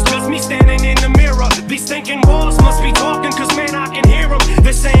up, it's just me standing in the mirror. These thinking walls must be talking, cause man, I can hear them.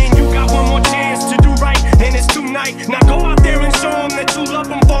 They're saying you got one more chance to do right, and it's tonight. Now go out there and show them that you love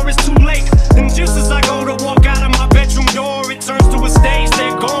them, for it's too late. And just as I go to walk out of my bedroom door, it turns to a stage,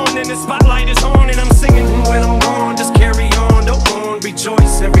 they're gone, and the spotlight is on, and I'm singing. And when I'm gone, just carry on, don't mourn,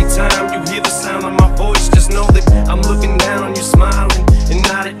 rejoice. Every time you hear the sound of my voice, just know that I'm looking down on you, smiling and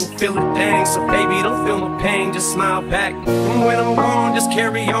nodding and feel it, dang. So baby, don't feel no pain, just smile back. And when I'm gone, just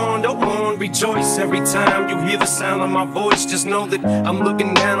carry on, don't mourn, rejoice. Every time you hear the sound of my voice, just know that I'm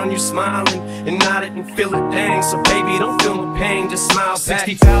looking down on you, smiling and nodding and feel it, dang. So baby, don't feel no pain, just smile back.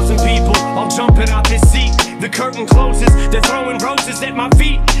 60,000 people all jumping out this seat. The curtain closes, they're throwing roses at my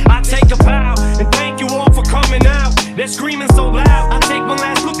feet. I take a bow and thank you all for coming out. They're screaming so loud, I take one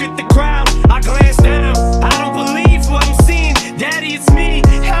last look at the crowd. I glance down, I don't believe what I'm seeing. Daddy, it's me,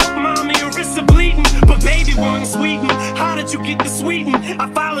 help mommy, your wrists are bleeding. But baby, we're in Sweden, how did you get to Sweden? I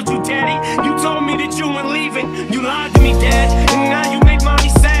followed you, daddy, you told me that you weren't leaving. You lied to me, dad, and now you make mommy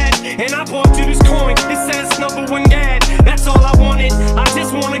sad. And I bought you this coin, it says #1 dad. That's all I wanted, I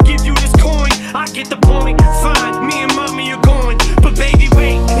just wanna give you this coin. I get the point, fine, me and mommy are going. But baby,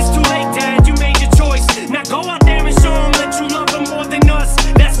 wait, it's too late, dad, you made your choice. Now go out there and show them that you love them more than us.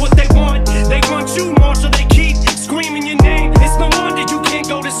 That's what they want you, Marshall, they keep screaming your name. It's no wonder you can't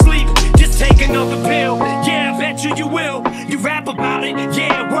go to sleep, just take another pill. Yeah, I bet you will, you rap about it,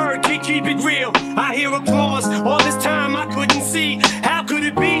 yeah,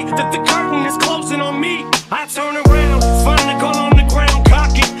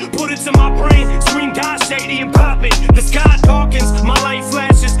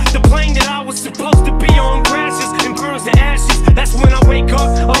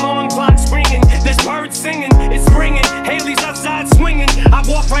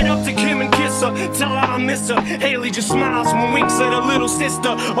 walk right up to Kim and kiss her, tell her I miss her. Haley just smiles when winks at her little sister,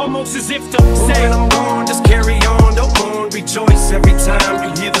 almost as if to say, when I'm gone, just carry on, don't mourn, rejoice. Every time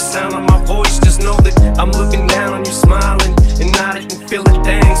you hear the sound of my voice, just know that I'm looking down on you, smiling and nodding and feeling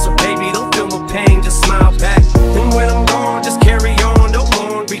things. So baby, don't feel my pain, just smile back. And when I'm gone, just carry on, don't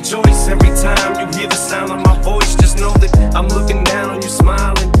mourn, rejoice. Every time you hear the sound of my voice, just know that I'm looking down on you,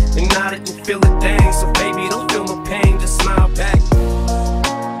 smiling and nodding and feeling things. So baby, don't feel my pain, just smile back.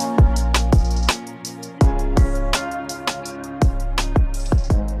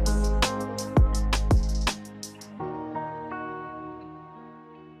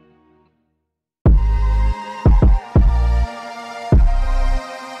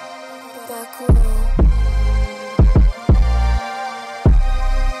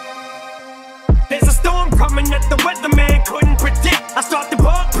 There's a storm coming that the weatherman couldn't predict. I start the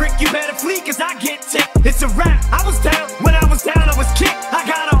bug prick, you better flee cause I get ticked. It's a wrap, I was down, when I was down I was kicked. I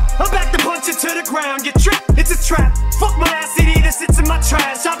got up, I'm back to punch it to the ground. You tripped, it's a trap, fuck my ass CD that sits in my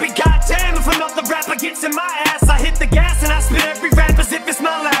trash. I'll be goddamn if another rapper gets in my ass. I hit the gas and I spit every rap as if it's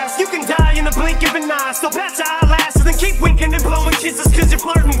my last. You can die in the blink of an eye, so patch your eyelashes and keep winking and blowing kisses cause you're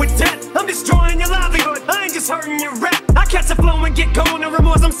flirting with death. I'm destroying your livelihood, I ain't just hurting your rap. I catch a flow and get going, the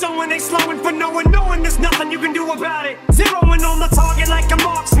remorse I'm sowing, they slowing for knowing there's nothing you can do about it. Zeroing on the target like a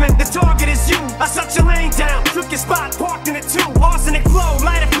marksman, the target is you. I shut your lane down, took your spot, parked in it too. Arsenic flow,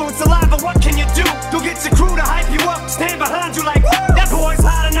 light influence, saliva, what can you do? Go get your crew to hype you up, stand behind you like, woo! That boy's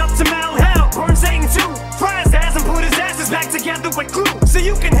hot enough to melt hell, burn Satan too. Fry his ass and put his asses back together with glue. So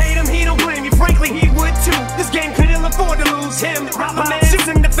you can hate him, he don't blame you, frankly he would too. This game could ill afford to lose him. Robber man,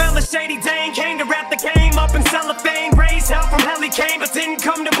 choosing the fella Shady Dane, came to rap the game up in cellophane. Raised hell from hell he came, but didn't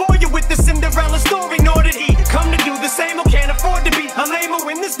come to bore you with the Cinderella story, nor did he come to do the same or can't afford to be a lame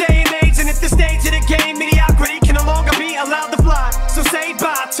in this day and age. And if the stage of the game, mediocrity can no longer be allowed to fly. So say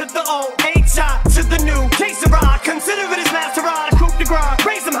bye to the old, H.I. to the new. Case of ride, consider it his last ride. Coupe de grace,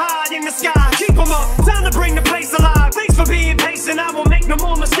 raise them high in the sky, keep them up, time to bring the place alive. Thanks for being patient, I won't make no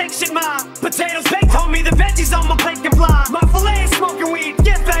more mistakes. Shit, my potatoes baked, homie, the veggies on my plate can fly. My filet is smoking weed,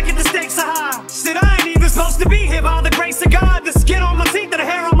 get back at the stakes are high. Shit, I ain't even supposed to be here by the grace of God. The skin on my teeth and the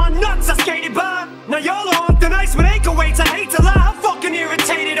hair on my nuts, I skated by. Now y'all are on thin ice with ankle weights, I hate to lie. How fucking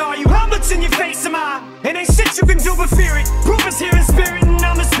irritated are you? How much in your face am I? It ain't shit you can do but fear it. Proof is here in spirit and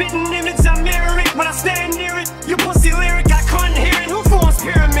I'm a spitting image, I mirror it. When I stand near it, your pussy lyric, I couldn't hear it. Who forms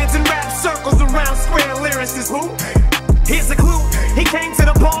pyramids and rap circles around square lyricists? Who? Here's a clue, he came to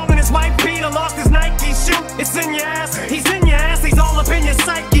the ball and his wife Peter lost his Nike shoe. It's in your ass, he's in your ass, he's all up in your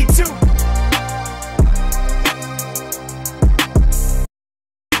psyche too.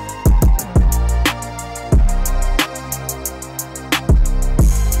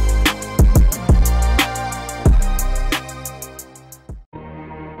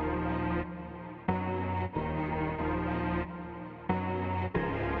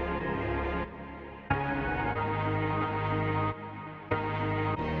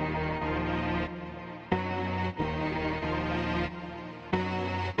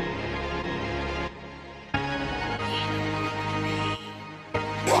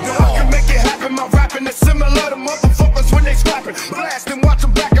 My rapping is similar to motherfuckers when they scrapping. Blast and watch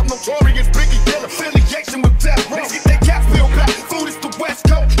them back up, notorious Biggie Killer. Affiliation with death row. Get their caps peeled back, food is the West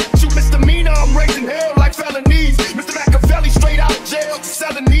Coast. You misdemeanor, I'm raising hell like felonies. Mr. Machiavelli straight out of jail,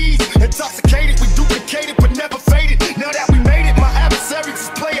 selling these. Intoxicated, we duplicated but never faded. Now that we made it, my adversaries is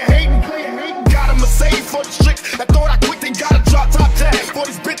player hating. Got a Mercedes for the tricks. I thought I quit, then got a drop top tag. For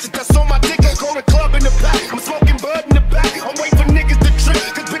these bitches that's on my dick, I call the club in the back. I'm smoking bud in the back, I'm waiting for niggas to trip.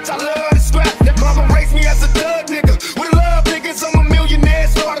 Cause bitch, I love to scrap. Mama raised me as a thug nigga. With love niggas, I'm a millionaire.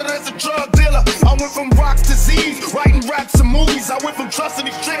 Started as a drug dealer. I went from rocks to Z's, writing raps and movies. I went from trusting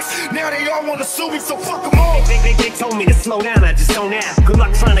these tricks. Now they all wanna sue me, so fuck them all. They told me to slow down, I just don't ask. Good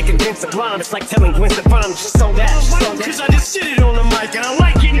luck trying to convince the blind. It's like telling Gwen Stefani, just so that. Cause I just shit it on the mic and I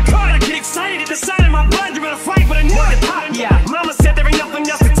like getting caught. I get excited at the sight of my blood. You're in a fight, but I know it pop. Yeah, mama said there ain't nothing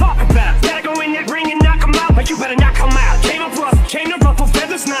else to talk about. Gotta go in that ring and knock him out, but you better not come out. Came up rough, came to ruffle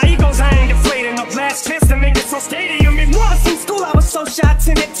feathers. Now egos, I ain't deflating. No last chance to make it so stadium. It was in school, I was so shy,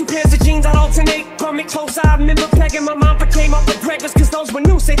 timid. 2 pairs of jeans, I'd alternate. Call me close, I remember pegging my mom for came up with breakfast. Cause those were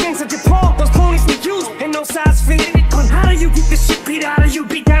new, say things that did Paul. Those ponies we use, and no size fit. How do you get this shit beat out of you?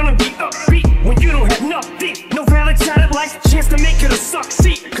 Beat down and beat upbeat when you don't have nothing. No valid shot at life, chance to make it a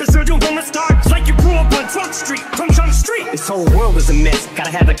succeed. Cause you're doing the start, it's like you grew up on Trunk Street. From Trunk Street, this whole world is a mess.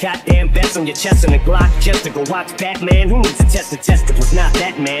 Gotta have a goddamn vest on your chest and a Glock just to go watch Batman. Who needs to test the testicles? Not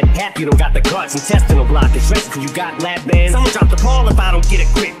that man. Half you don't got the guards intestinal blockage. Rest of you got lab bands. Someone drop the ball if I don't get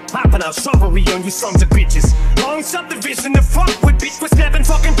a grip. Popping out strawberry on you sons of bitches. Long subdivision to fuck with, bitch. We're snapping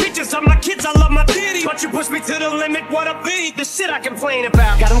fucking pictures of my kids. I love my theory, but you push me to the limit. What a beat, the shit I complain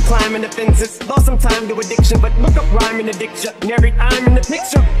about. Got them climbing the fences. Lost some time to addiction, but look up rhyming the dictionary. I'm in the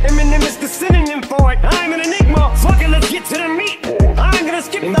picture. Eminem is the synonym for it. I'm an enigma. Fuck it, let's get to the meat. I'm gonna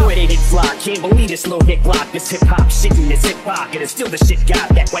skip the way they hit fly. Can't believe this little hit block. This hip hop shit in this hip pocket. It's still the shit got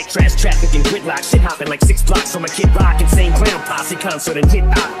that white trash trafficking gridlock. Shit hopping like 6 blocks from a Kid Rock. Insane clown posse concert and hit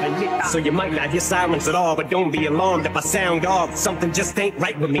out. So you might not hear sirens at all, but don't be alarmed if I sound off. Something just ain't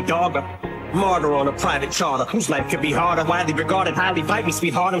right with me, dog. Martyr on a private charter, whose life could be harder, widely regarded, highly bite me,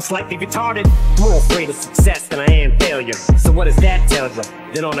 sweetheart, I'm slightly retarded. More afraid of success than I am failure. So what does that tell you?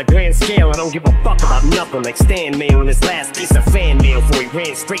 Then on a grand scale, I don't give a fuck about nothing. Like Stan Mail on his last piece of fan mail before he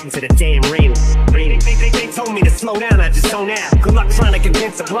ran straight into the damn railing. They told me to slow down, I just don't out. Good luck trying to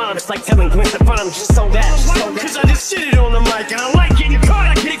convince a blonde, it's like telling Gwen Stefani I'm just so that. Cause I just shitted on the mic and I like getting caught.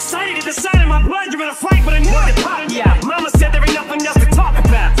 I get excited at the sight of my blood, you're in a fight, but I know it pop. Yeah, mama said there ain't nothing else to talk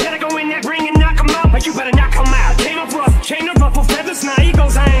about. Gotta go in that ring and knock him out, but you better knock him out. Came up rough, came to ruffle feathers, now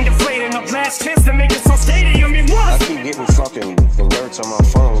egos, I ain't afraid of no last chance to make it so stadium it was. I keep getting fucking alerts on my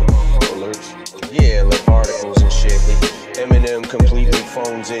phone. Alerts? Yeah, like articles and shit. Eminem completely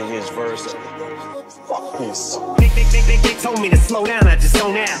phones in his verse. Fuck this. They told me to slow down, I just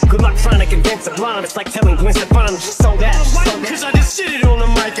don't out. Good luck trying to convince a blonde, it's like telling Gwen Stefani I'm just so that. Cause I just shitted on the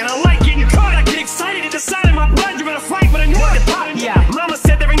mic and I like getting caught. I get excited at the sight of my blood, you're in a fight, but I know it pop. Yeah, mama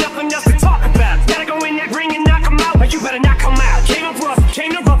said there ain't nothing else to talk about. Gotta go in that ring and knock him out, but you better knock him out. Came up rough,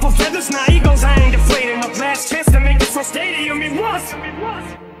 came to ruffle feathers, now egos, I ain't afraid of no last chance to make this from stadium it was.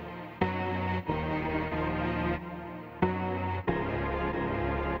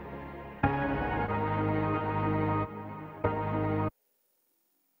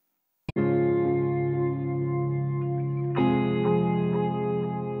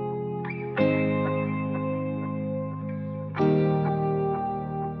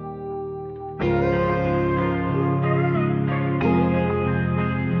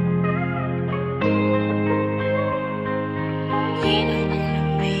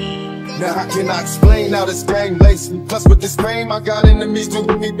 Now I cannot explain how this game laced me. Plus with this fame, I got enemies doing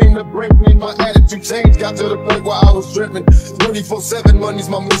anything to break me. My attitude changed, got to the point where I was driven. 24/7 money's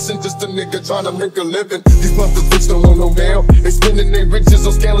my mission, just a nigga trying to make a living. These motherfuckers bitch don't want no mail. They spending their riches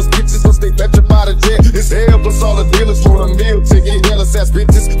on scandalous bitches once they petrified of jail. It's hell, plus all the dealers want a meal ticket. Jealous ass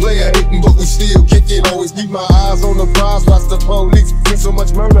bitches, player hating, but we still kick it. Always keep my eyes on the prize, watch the police. See so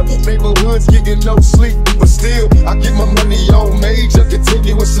much murder, neighborhoods getting no sleep. But still, I get my money on major,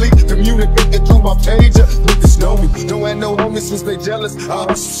 continuously communicating through my pager. Niggas know me, don't have no homies since they jealous.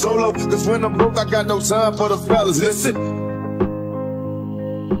 I hustle solo, cause when I'm broke I got no time for the fellas. Listen.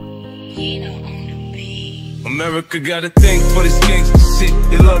 America got a thing for this gangsta shit,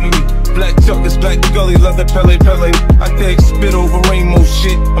 they love me. Black chocolates, black gully, love the Pele. I think spit over rainbow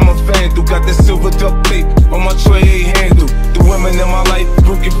shit. I'm a fan, dude, got that silver duct tape on my tray handle. The women in my life,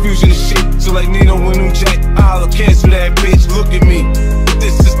 brew confusion and shit. So like Nino and New Jack, I'll cancel that bitch, look at me.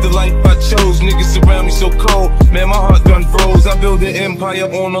 This is the life I chose, niggas surround me so cold. Man, my heart done froze. I build an empire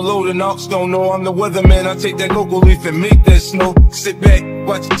on a load of knocks. Don't know I'm the weatherman. I take that cocoa leaf and make that snow. Sit back,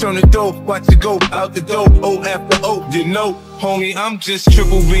 watch it turn the dough, watch it go out the door. O after O, you know, homie, I'm just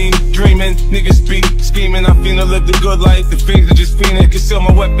triple beam, dreaming. Niggas be scheming. I finna live the good life. The fiends are just fiending. Conceal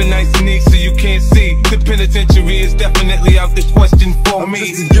my weapon nice and neat so you can't see. The penitentiary is definitely out the question for me. I'm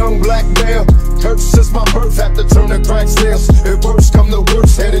just a young black male, hurt since my birth. Have to turn to crack sales. If worse come to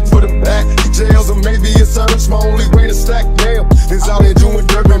worse, headed for the back jails, or maybe it's urge. My only way to stack mail is out here doing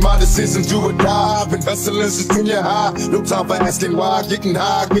dirt. My decisions do or die. Been hustling since junior high. No time for asking why. Getting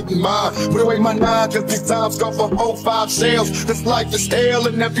high, getting mine. Put away my 9, cause these times go for whole 5 sales. This life is hell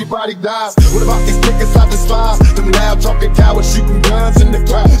and everybody dies. What about these niggas I despise? Them loud talking cowards shooting guns in the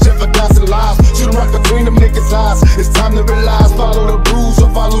crowd, jeopardizing lives. Shoot 'em right between them niggas' eyes. It's time to realize, follow the rules or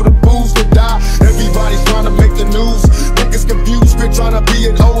follow the booze to die. Everybody's trying to make the news. Niggas confused, quit trying to be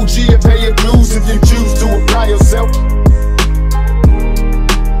an OG and pay your dues if you choose to apply yourself.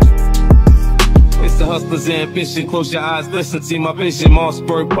 It's the hustler's ambition. Close your eyes, listen, see my vision.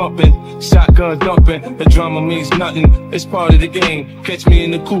 Mossberg pumping, shotgun dumping. The drama means nothing, it's part of the game. Catch me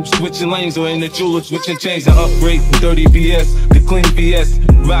in the coupe, switching lanes, or in the jeweler, switching chains. I upgrade from dirty BS to clean BS.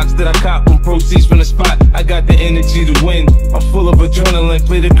 Rocks that I cop from proceeds from the spot. I got the energy to win. I'm full of adrenaline,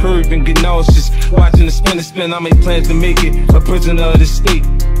 play the curve and get nauseous. Watching the spin, I make plans to make it. A prisoner of the state.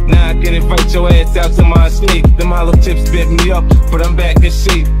 Now I can invite your ass out to my estate. Them hollow tips bent me up, but I'm back in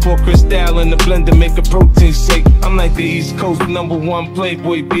shape. Pour Cristal in the blender, make a protein shake. I'm like the East Coast #1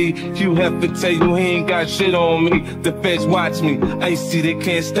 playboy B. Hugh Hefner tell you he ain't got shit on me. The feds watch me, icy, they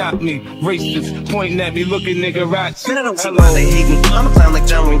can't stop me. Racists pointing at me, looking nigga rocks. Man, I don't see why they hate me. I'm a clown like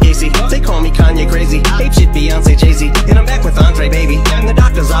John Wayne Gacy. They call me Kanye crazy. Ape shit, Beyonce, Jay-Z. And I'm back with Andre, baby. And the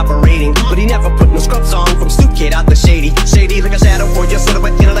doctor's operating, but he never put no scrubs on. From Stoop Kid out the shady. Shady like a shadow for your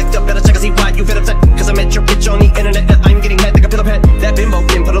silhouette. Intellect up, better check and see why you feel upset. Cause I met your bitch on the internet. I'm getting head like a pillow pet. That bimbo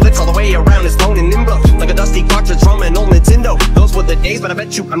can put her lips all the way around his phone and nimble. Like a dusty cartridge from an old Nintendo. Those were the days, but I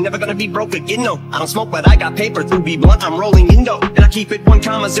bet you I'm never gonna be broke again, no. I don't smoke, but I got paper through B blunt. I'm rolling Indo. And I keep it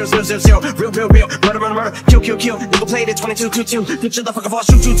 1,0,0,0. Real. Murder. Kill. Nigga played it 22. Picture the fuck of all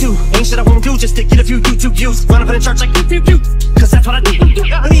shoot. Ain't shit I won't do, just to get a few YouTube views. Run up in the church like pew. Cause that's what I do.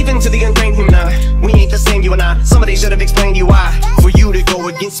 But even to the ingrained human eye, we ain't the same, you and I. Somebody should have explained you why. For you to go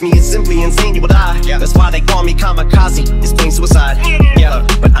against me is simply insane, you will die. That's why they call me kamikaze, it's plain suicide. Yeah,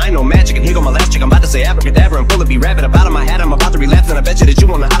 but I know magic, and here go my last trick. I'm about to say abracadabra and pull it, be rapping about in my hat. I'm about to relapse, and I bet you that you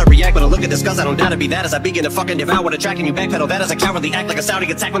won't know how to react. But I look at this, cause I don't doubt to be that as I begin to fucking devour the track, and you backpedal that as a cowardly act like a Saudi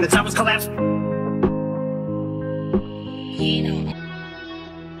attack when the towers collapse.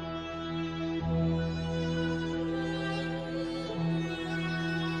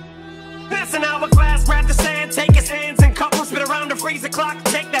 Pass an hourglass, grab the sand, take his hands and cup him, spit around the freezer clock,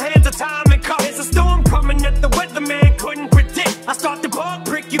 take the hands of time and cup. There's a storm coming that the weatherman couldn't predict. I start the ball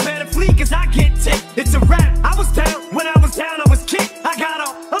prick, you better flee cause I get ticked. It's a rap, I was down, when I was down I was kicked. I got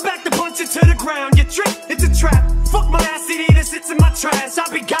up, I'm back to punch it to the ground, you trick, it's a trap. Fuck my last CD that sits in my trash.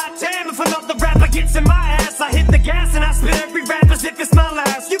 I'll be goddamn if another rapper gets in my ass. I hit the gas and I spit every rap as if it's my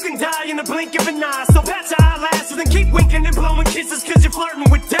last. You can die in the blink of an eye, so patch your eyelashes and keep winking and blowing kisses cause you're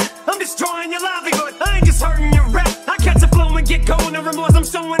flirting with death. I'm destroying your livelihood, I ain't just hurting your rap. I catch a flow and get going, the remorse I'm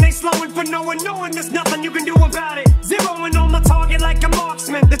showing they slowing for knowing there's nothing you can do about it. Zeroing on my target like a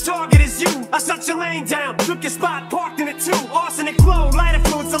marksman, the target is you. I shut your lane down, took your spot, parked in it too. Arsenic flow, lighter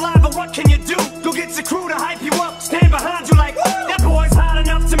fluid, saliva, what can you do? Go get your crew to hype you up, stand behind you like, that boy's hot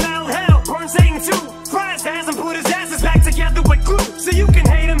enough to melt hell. Burn Satan too, Fries hasn't put his asses back together with glue. So you can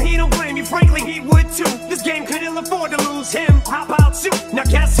hate him, he don't blame you, frankly he would too. This game could ill afford to lose him, how about you? Now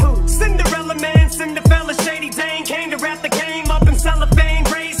guess who? Cinderella man, Cinderella, Shady Dane. Came to rap the game up in cellophane.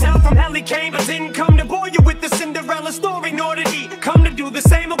 Raised hell from hell he came, but didn't come to bore you with the Cinderella story. Nor did he come to do the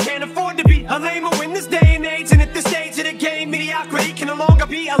same or can't afford to be a lame-o in this day and age. And at this stage of the game, mediocrity can no longer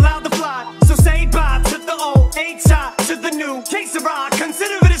be allowed to fly. So say bye to the old, H.I. to the new. Case of ride,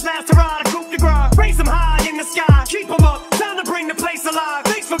 consider it his last hurrah to coup de grace. Raise him high in the sky, keep him up, time to bring the place alive.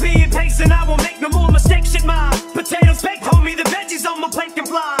 Thanks for being patient, I won't make no more mistakes, shit mine. Potatoes baked, homie, the veggies on my plate can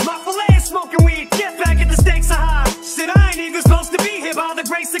fly. My fillet is smoking weed, get back at the stakes are high. Shit, I ain't even supposed to be here by the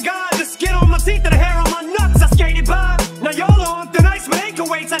grace of God. The skin on my teeth and the hair on my nuts, I skated by. Now y'all are on thin ice with ankle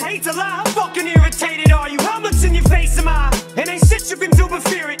weights, I'd hate to lie. How fucking irritated are you? How much in your face am I? And ain't shit you can do but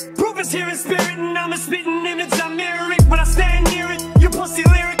fear it. Proof is here in spirit, and I'm a spitting image, I mirror it when I stand near it. Your pussy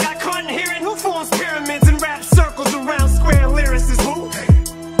lyric, I couldn't hear it. Who forms pyramids and rap circles around square lyricists? Who?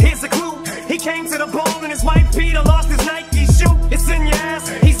 Here's a clue. He came to the ball and his wife Peter lost his Nike shoe. It's in your ass,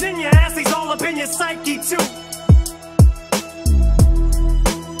 he's in your ass, he's all up in your psyche too.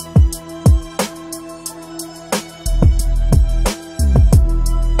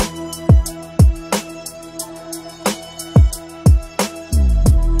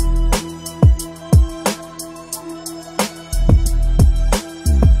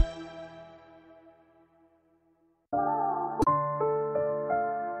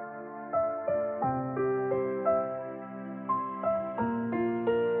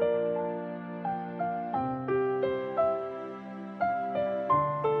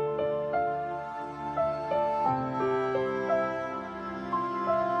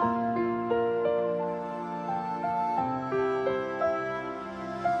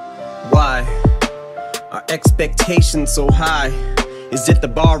 Why are expectations so high? Is it the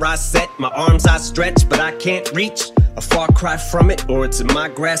bar I set, my arms I stretch, but I can't reach? A far cry from it, or it's in my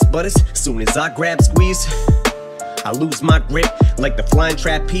grasp, but as soon as I grab, squeeze, I lose my grip like the flying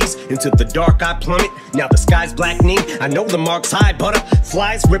trapeze. Into the dark I plummet, now the sky's blackening. I know the mark's high,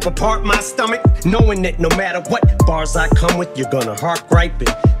 butterflies rip apart my stomach. Knowing that no matter what bars I come with, you're gonna heart gripe it.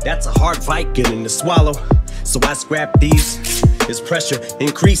 That's a hard Viking to swallow, so I scrap these. As pressure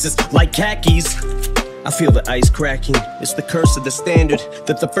increases like khakis, I feel the ice cracking. It's the curse of the standard,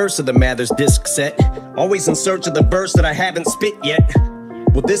 that the first of the Mathers disc set. Always in search of the verse that I haven't spit yet.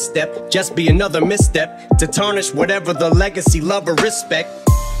 Will this step just be another misstep to tarnish whatever the legacy, love, or respect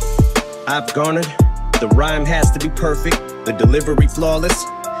I've garnered? The rhyme has to be perfect, the delivery flawless.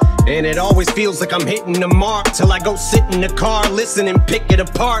 And it always feels like I'm hitting the mark till I go sit in the car, listen and pick it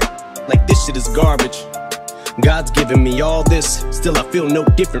apart. Like this shit is garbage. God's given me all this, still I feel no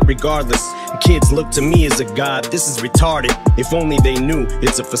different regardless. Kids look to me as a god, this is retarded. If only they knew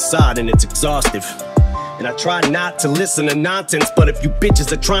it's a facade and it's exhaustive. And I try not to listen to nonsense, but if you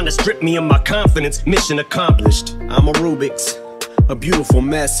bitches are trying to strip me of my confidence, mission accomplished. I'm a Rubik's, a beautiful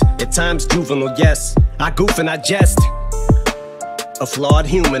mess, at times juvenile, yes. I goof and I jest, a flawed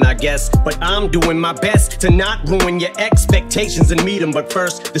human, I guess. But I'm doing my best to not ruin your expectations and meet 'em. But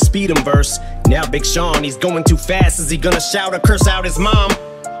first, the speed 'em verse. Now Big Sean, he's going too fast. Is he gonna shout or curse out his mom?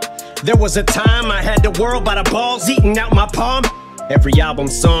 There was a time I had the world by the balls eating out my palm. Every album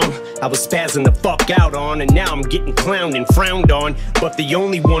song I was spazzing the fuck out on, and now I'm getting clowned and frowned on. But the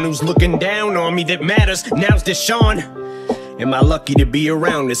only one who's looking down on me that matters now's Deshaun. Am I lucky to be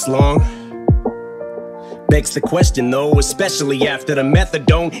around this long? Begs the question though, especially after the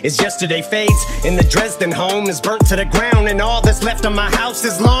methadone is yesterday fades and the Dresden home is burnt to the ground, and all that's left of my house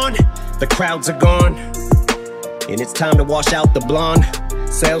is lawn. The crowds are gone, and it's time to wash out the blonde.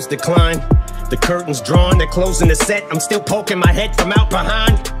 Sales decline, the curtains drawn, they're closing the set. I'm still poking my head from out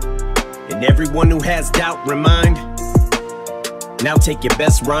behind. And everyone who has doubt, remind. Now take your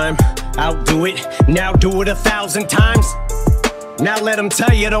best rhyme, outdo it, now do it 1,000 times. Now let them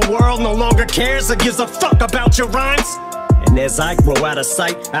tell you the world no longer cares or gives a fuck about your rhymes. And as I grow out of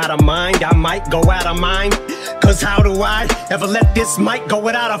sight, out of mind, I might go out of mind. Cause how do I ever let this mic go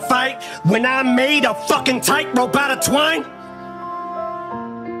without a fight when I made a fucking tightrope out of twine?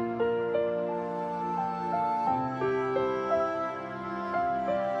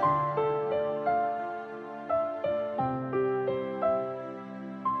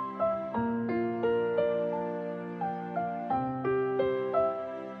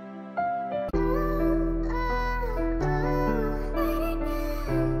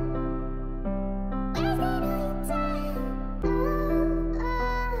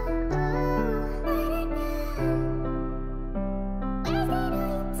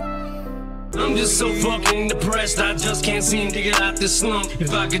 I'm just so fucking depressed, I just can't seem to get out this slump.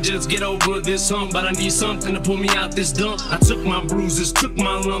 If I could just get over this hump, but I need something to pull me out this dump. I took my bruises, took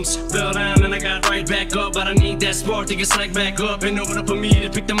my lumps, fell down and I got right back up. But I need that spark to get psyched back up in order for me to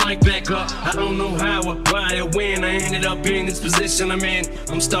pick the mic back up. I don't know how or why or when I ended up in this position I'm in.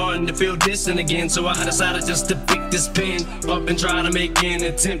 I'm starting to feel distant again, so I decided just to pick this pen up and try to make an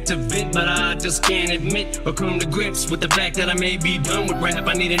attempt to vent. But I just can't admit or come to grips with the fact that I may be done with rap.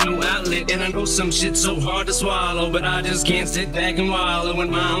 I need a new outlet, and I know some shit's so hard to swallow, but I just can't sit back and wallow in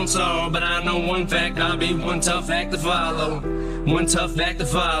my own sorrow. But I know one fact, I'll be one tough act to follow. One tough act to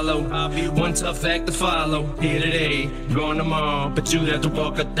follow. I'll be one tough act to follow. Here today, gone tomorrow, but you'd have to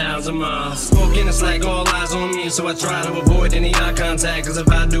walk 1,000 miles. Smoking, it's like all eyes on me, so I try to avoid any eye contact. Cause if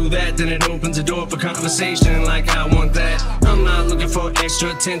I do that, then it opens the door for conversation like I want that. I'm not looking for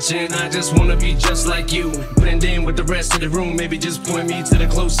extra attention, I just wanna be just like you. Blend in with the rest of the room, maybe just point me to the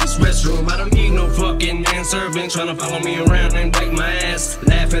closest restroom. I don't need no fucking manservant trying to follow me around and bite my ass.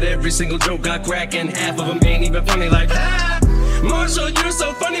 Laugh at every single joke I crack, and half of them ain't even funny like ah! Marshall, you're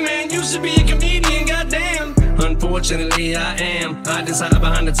so funny, man, you should be a comedian, goddamn. Unfortunately, I am. I just hide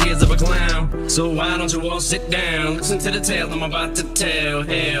behind the tears of a clown. So why don't you all sit down? Listen to the tale I'm about to tell.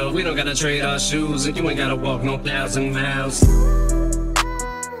 Hell, we don't gotta trade our shoes, and you ain't gotta walk no 1,000 miles.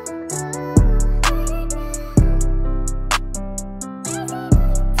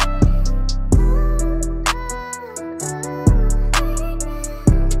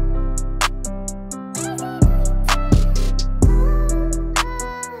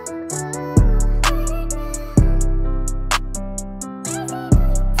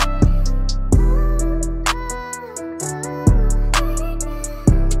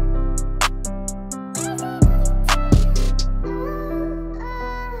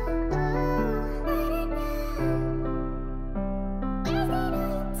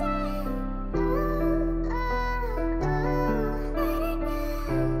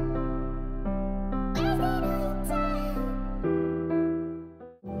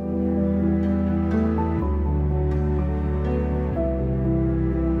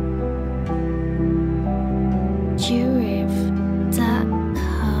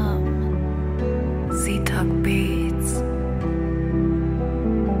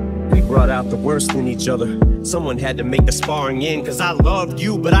 The worst in each other. Someone had to make the sparring end, cause I loved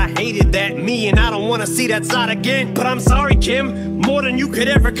you, but I hated that me, and I don't wanna see that side again. But I'm sorry, Kim, more than you could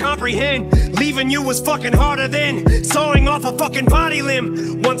ever comprehend. Leaving you was fucking harder than sawing off a fucking body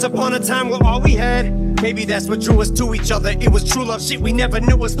limb. Once upon a time, we're all we had. Maybe that's what drew us to each other. It was true love shit we never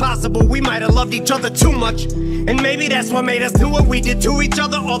knew was possible. We might have loved each other too much, and maybe that's what made us do what we did to each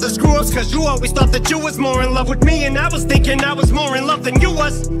other. All the screw-ups, cause you always thought that you was more in love with me, and I was thinking I was more in love than you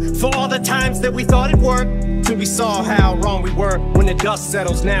was. For all the times that we thought it worked, till we saw how wrong we were. When the dust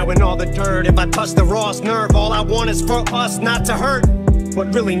settles now in all the dirt, if I touch the rawest nerve, all I want is for us not to hurt.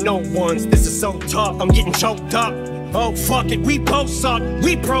 But really no one's, this is so tough, I'm getting choked up. Oh fuck it, we both sucked,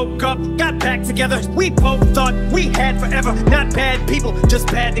 we broke up, got back together. We both thought we had forever, not bad people, just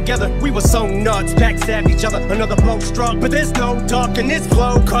bad together. We were so nuts, backstabbed each other, another blow struck. But there's no duck in this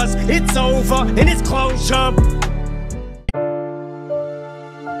flow, cause it's over and it's closure.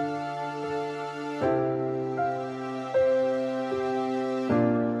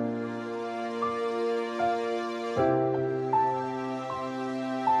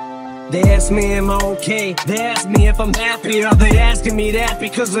 They ask me am I okay, they ask me if I'm happy. Are they asking me that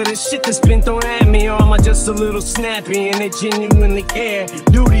because of the shit that's been thrown at me? Or am I just a little snappy and they genuinely care?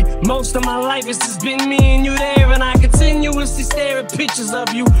 Duty, most of my life it's just been me and you there, and I continuously stare at pictures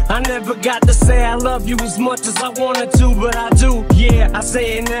of you. I never got to say I love you as much as I wanted to, but I do. Yeah, I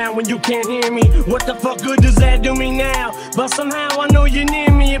say it now when you can't hear me. What the fuck good does that do me now? But somehow I know you're near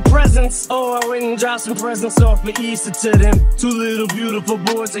me in presence. Oh, I went and dropped some presents off for Easter to them two little beautiful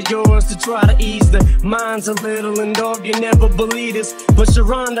boys of yours, to try to ease their minds a little. And dog, you never believe this, but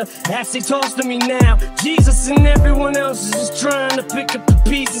Sharonda actually talks to me now. Jesus and everyone else is just trying to pick up the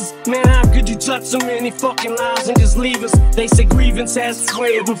pieces. Man, how could you touch so many fucking lives and just leave us? They say grievance has a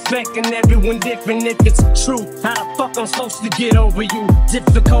way of affecting everyone different. If it's true, how the fuck I'm supposed to get over you?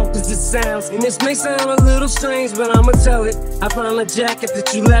 Difficult as it sounds, and this may sound a little strange, but I'ma tell it. I found a jacket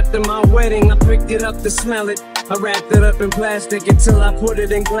that you left at my wedding. I picked it up to smell it. I wrapped it up in plastic until I put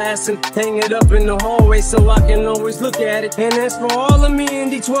it in glass and hang it up in the hallway so I can always look at it. And as for all of me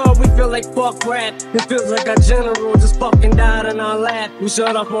and D12, we feel like fuck rap. It feels like our general just fucking died in our lap. We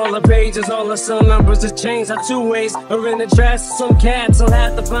shut off all the pages, all the cell numbers have changed our two ways. Or in the trash, some cats will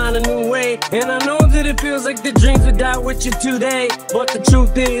have to find a new way. And I know that it feels like the dreams would die with you today, but the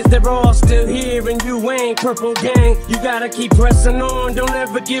truth is they're all still here and you ain't. Purple gang, you gotta keep pressing on, don't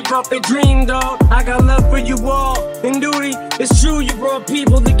ever give up a dream, dog. I got love for you all. And duty, it's true you brought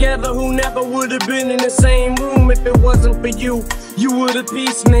people together who never would have been in the same room if it wasn't for you. You were the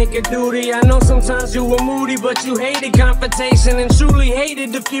peacemaker, duty. I know sometimes you were moody, but you hated confrontation and truly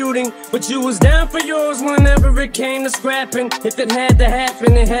hated the feuding. But you was down for yours whenever it came to scrapping. If it had to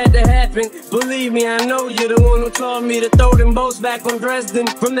happen, it had to happen. Believe me, I know you're the one who taught me to throw them boats back on Dresden.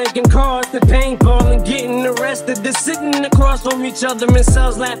 From making cars to paintball and getting arrested, to sitting across from each other in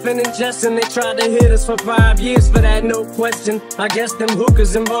cells laughing and jesting. They tried to hit us for 5 years for that, no question. I guess them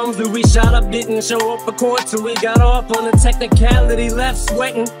hookers and bums who we shot up didn't show up for court, so we got off on a technicality. Left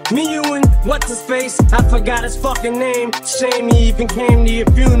sweating, me, you, and what's his face? I forgot his fucking name. Shame he even came to your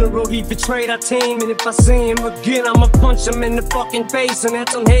funeral. He betrayed our team, and if I see him again, I'ma punch him in the fucking face. And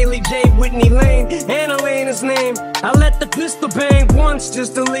that's on Haley J. Whitney Lane, Anna Lane his name. I let the pistol bang once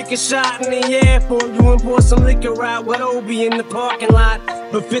just to lick a shot in the air for you and pour some liquor out with Obi in the parking lot.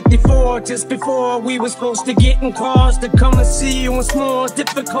 But 54, just before we were supposed to get in cars to come and see you in small, as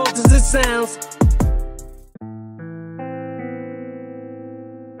difficult as it sounds.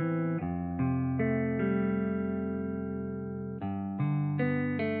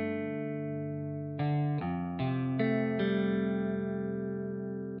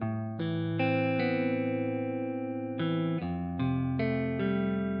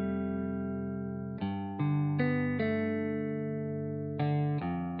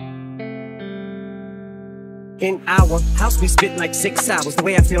 In our house we spit like 6 hours. The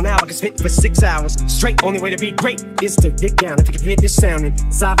way I feel now, I can spit for 6 hours straight. Only way to be great is to get down. If you can hear this sound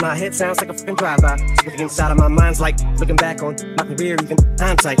inside my head, sounds like a fucking drive-by. Looking inside of my mind's like looking back on my career, even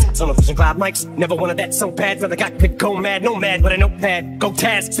hindsight. Some of us cloud mics, never wanted that so bad. Rather got could go mad, no mad, but a notepad. Go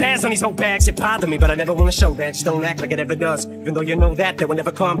task, spaz on these whole bags. It bother me, but I never want to show that. Just don't act like it ever does. Even though you know that there will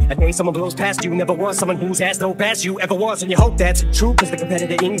never come a day someone blows past you. Never was someone who's as no past you ever was, and you hope that's true. Cause the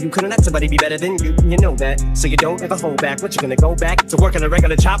competitor in you couldn't let somebody be better than you. You know that, so you don't ever hold back. What you gonna go back to work on a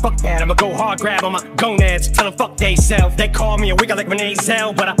regular job? Fuck that, I'ma go hard, grab on my gonads, tell them fuck they self. They call me a wiggle like Renee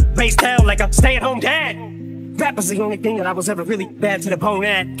Zell, but I raised hell like a stay-at-home dad. Rap was the only thing that I was ever really bad to the bone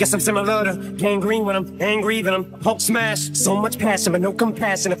at. Guess I'm similar to gangrene when I'm angry, then I'm Hulk smash. So much passion, but no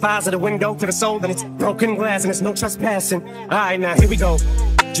compassion. If eyes are the window to the soul, then it's broken glass and it's no trespassing. Alright, now here we go.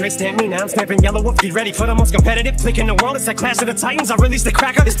 Dre stamp me, now I'm stamping yellow wolf. Be ready for the most competitive click in the world. It's that Clash of the Titans. I release the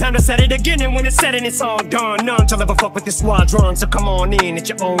cracker. It's time to set it again, and when it's set and it's all done, none shall ever fuck with this squadron. So come on in at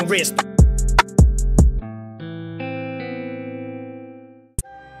your own risk.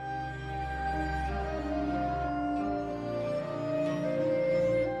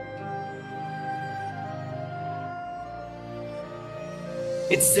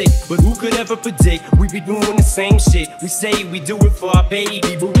 It's sick, but who could ever predict we be doing the same shit? We say we do it for our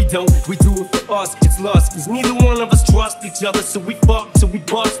baby, but we don't. We do it for us. It's lust, cause neither one of us trust each other. So we fuck till we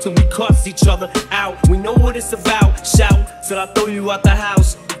bust, till we cuss each other out. We know what it's about. Shout till I throw you out the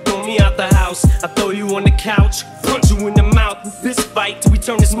house. Throw me out the house. I throw you on the couch, punch you in the mouth. This fight till we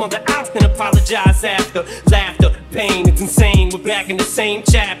turn this mother out and apologize after. Laughter, pain, it's insane. We're back in the same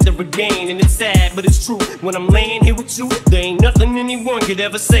chapter again, and it's sad, but it's true. When I'm laying here with you, there ain't nothing anyone could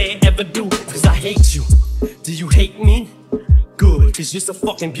ever say, ever do. Cause I hate you. Do you hate me? Good, cause you're so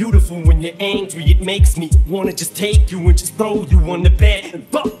fucking beautiful. When you're angry, it makes me wanna just take you and just throw you on the bed and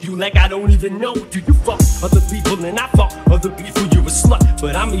fuck you like I don't even know you. You fuck other people and I fuck other people. You're a slut,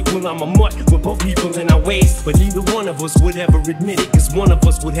 but I'm equal, I'm a mutt. We're both equal in our ways, but neither one of us would ever admit it. Cause one of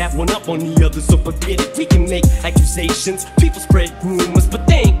us would have one up on the other, so forget it. We can make accusations, people spread rumors, but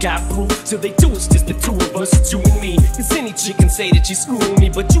they ain't got proof. So they do, it's just the two of us, it's you and me. Cause any chick can say that she's screwing me,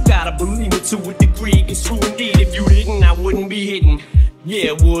 but you gotta believe it to a degree. It's true indeed, if you didn't, I wouldn't be hitting.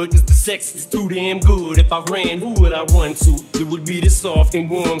 Yeah, it would, cause the sex is too damn good. If I ran, who would I run to? It would be this soft and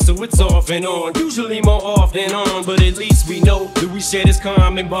warm, so it's off and on. Usually more off than on, but at least we know that we share this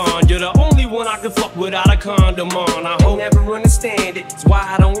common bond. You're the only one I can fuck without a condom on. I hope never understand it, it's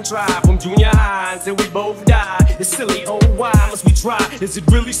why I don't try. From junior high until we both die. It's silly, oh why must we try? Is it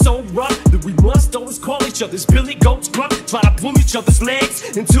really so rough that we must always call each other's billy goats grunt? Try to pull each other's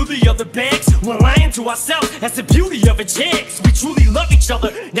legs into the other bags. We're lying to ourselves, that's the beauty of it, chicks. We truly love each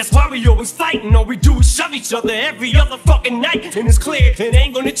other, that's why we always fighting. All we do is shove each other every other fucking night. And it's clear, it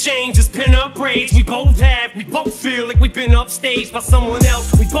ain't gonna change, it's pin up braids. We both feel like we've been upstaged by someone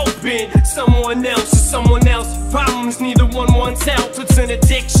else. We both been someone else or someone else. Problem is neither one wants help. It's an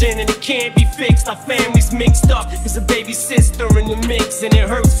addiction and it can't be fixed. Our family's mixed up, it's a baby sister in the mix. And it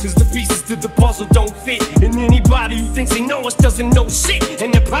hurts cause the pieces to the puzzle don't fit. And anybody who thinks they know us doesn't know shit.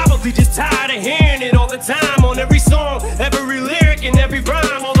 And they're probably just tired of hearing it all the time. On every song, every lyric and every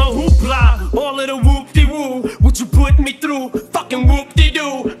rhyme. All the hoopla, all of the whoop-de-woo. What you put me through, fucking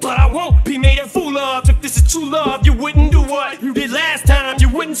whoop-de-doo. But I won't be made a fool of. If this is true love, you wouldn't do what you did last time. You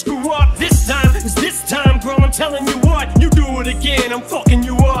wouldn't screw up this time. It's this time, girl, I'm telling you what. You do it again, I'm fucking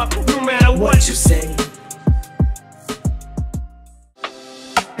you up. No matter what you say.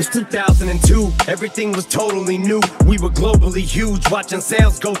 It's 2002, everything was totally new. We were globally huge, watching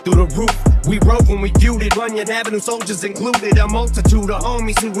sales go through the roof. We wrote when we viewed it, Runyon Avenue soldiers included. A multitude of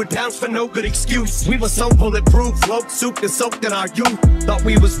homies who would bounce for no good excuse. We were so bulletproof, float souped and soaked in our youth. Thought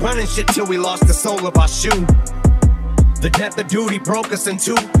we was running shit till we lost the sole of our shoe. The death of duty broke us in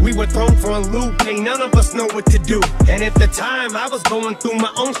two. We were thrown for a loop, ain't none of us know what to do. And at the time, I was going through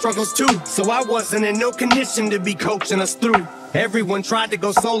my own struggles too. So I wasn't in no condition to be coaching us through. Everyone tried to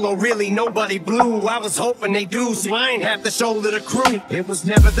go solo, really nobody blew. I was hoping they do, so I ain't have to shoulder the crew. It was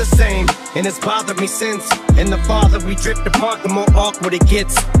never the same, and it's bothered me since. And the farther we drift apart, the more awkward it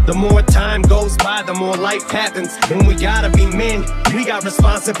gets. The more time goes by, the more life happens. And we gotta be men, we got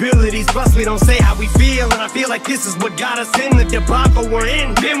responsibilities. Plus we don't say how we feel, and I feel like this is what got us in the debacle we're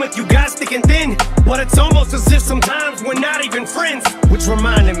in. Been with you guys thick and thin, but it's almost as if sometimes we're not even friends. Which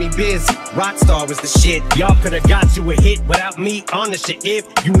reminded me, Biz, Rockstar was the shit. Y'all could've got you a hit without me on the shit. If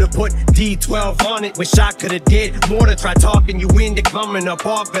you'd have put D12 on it, wish I could've did more to try talking you into coming up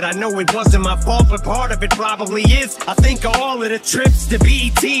off it. I know it wasn't my fault, but part of it probably is. I think of all of the trips to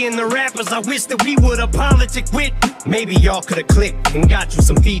BET and the rappers I wish that we would've politic with. Maybe y'all could've clicked and got you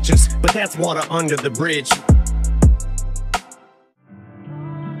some features, but that's water under the bridge.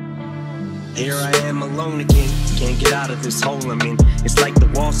 Here I am alone again, can't get out of this hole I'm in. It's like the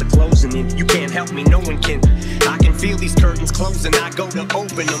walls are closing in, you can't help me, no one can. I can feel these curtains closing, I go to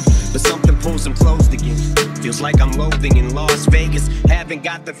open them, but something pulls them closed again. Feels like I'm loathing in Las Vegas. Haven't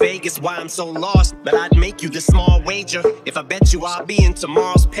got the Vegas, why I'm so lost. But I'd make you this small wager if I bet you I'll be in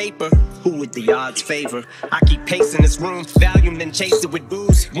tomorrow's paper. Who would the odds favor? I keep pacing this room, Valium then chase it with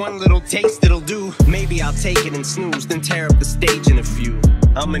booze. One little taste it'll do, maybe I'll take it and snooze, then tear up the stage in a few.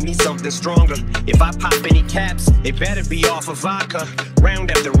 I'ma need something stronger. If I pop any caps, it better be off of vodka. Round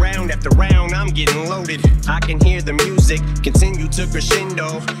after round after round, I'm getting loaded. I can hear the music continue to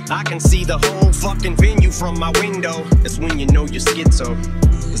crescendo. I can see the whole fucking venue from my window. That's when you know you're schizo.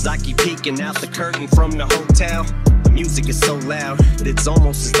 As I keep peeking out the curtain from the hotel. The music is so loud that it's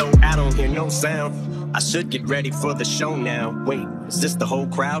almost as though I don't hear no sound. I should get ready for the show now. Wait, is this the whole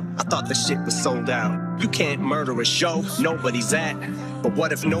crowd? I thought the shit was sold out. You can't murder a show nobody's at. But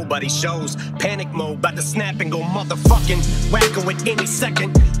what if nobody shows? Panic mode, about to snap and go motherfucking wacko at any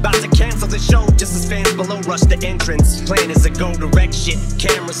second. About to cancel the show just as fans below rush the entrance. Plan is to go direct shit,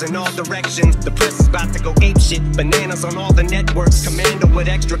 cameras in all directions. The press is about to go ape shit, bananas on all the networks. Commando with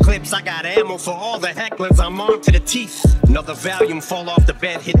extra clips, I got ammo for all the hecklers. I'm armed to the teeth. Another volume, fall off the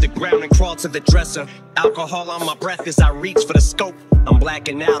bed, hit the ground and crawl to the dresser. Alcohol on my breath as I reach for the scope. I'm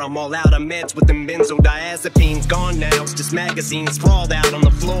blacking out, I'm all out of meds with them benzodiazepines. Gone now, it's just magazines sprawled out on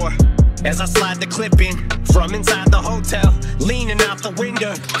the floor. As I slide the clip in from inside the hotel, leaning out the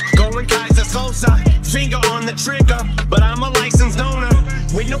window, going Kaiser Sosa, finger on the trigger. But I'm a licensed owner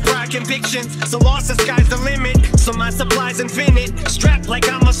with no prior convictions, so lost the sky's the limit. So my supply's infinite, strapped like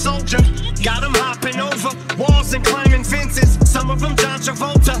I'm a soldier. Got them hopping over walls and climbing fences. Some of them John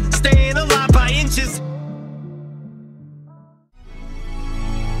Travolta, staying alive by inches.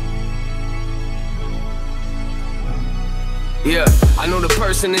 Yeah, I know the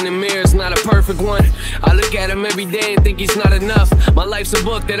person in the mirror is not a perfect one. I look at him every day and think he's not enough. My life's a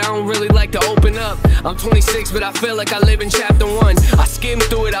book that I don't really like to open up. I'm 26, but I feel like I live in chapter 1. I skimmed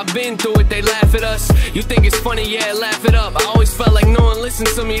through it, I've been through it, they laugh at us. You think it's funny, yeah, laugh it up. I always felt like no one listened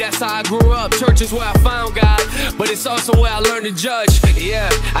to me, that's how I grew up. Church is where I found God, but it's also where I learned to judge. Yeah,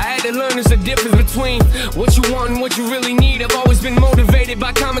 I had to learn there's a difference between what you want and what you really need. I've always been motivated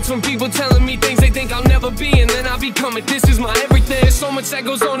by comments from people telling me things they think I'll never be, and then I become it. This is my everything. There's so much that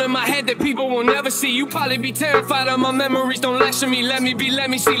goes on in my head that people will never see. You probably be terrified of my memories. Don't lecture me. Let me be, let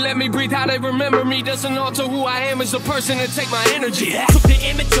me see, let me breathe. How they remember me doesn't alter who I am as a person and take my energy. Took the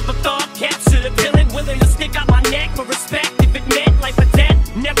image of a thought, captured a villain, willing to stick out my neck for respect. If it meant life or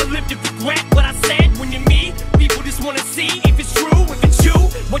death, never lived to regret what I said. When you're me, people just wanna see if it's true, if it's you.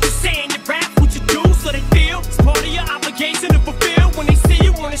 What you say in your rap, what you do, so they feel it's part of your obligation to fulfill. When they see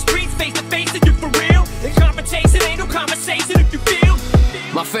you on the streets, face to face, and you for real. In confrontation, ain't no conversation if you feel.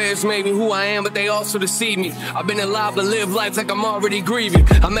 My fans made me who I am, but they also deceive me. I've been alive to live life like I'm already grieving.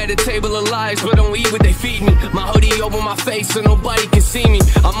 I'm at a table of lies, but don't eat what they feed me. My hoodie over my face so nobody can see me.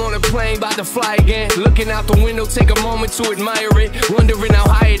 I'm on a plane, about to fly again. Looking out the window, take a moment to admire it. Wondering how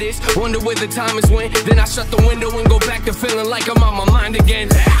high it is, wonder where the time is when. Then I shut the window and go back to feeling like I'm on my mind again.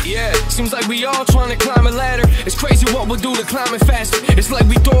 Yeah, seems like we all trying to climb a ladder. It's crazy what we'll do to climb it faster. It's like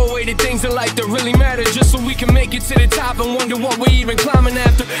we throw away the things in life that really matter, just so we can make it to the top and wonder what we're even climbing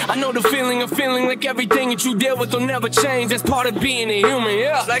after. I know the feeling of feeling like everything that you deal with will never change. That's part of being a human,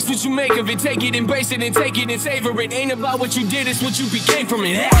 yeah. Life's what you make of it. Take it, embrace it, and take it and savor it. Ain't about what you did, it's what you became from it,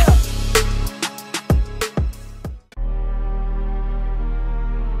 yeah.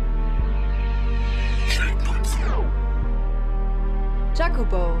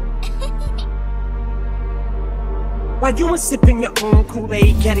 Jacobo. While you were sipping your own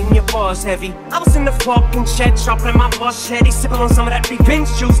Kool-Aid, getting your bars heavy, I was in the fucking shed, sharpening my machete, sipping on some of that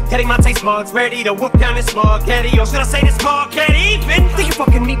revenge juice, getting my taste buds ready to whoop down this spaghetti. Or should I say this spaghetti? Been thinking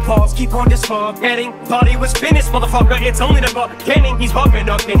fucking meatballs, keep on this forgetting. Thought he was finished, motherfucker, it's only the beginning. He's bugging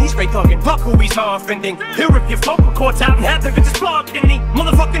up and he's straight thugging, fuck who he's offending. He'll rip your vocal cords out and have the bitches plugged in the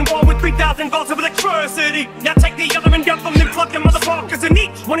motherfucking wall with 3,000 volts of electricity. Now take the other and dump them, then plug them motherfuckers in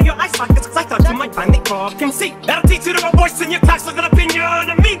each one of your ice sockets, cause I thought you might finally fucking see. That'll teach you the real voice in your cocks, looking up in your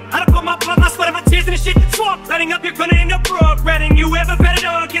enemy. I done put my blood, my sweat, and my tears in this shit. Swamp, letting up, you're gonna end up regretting you ever betted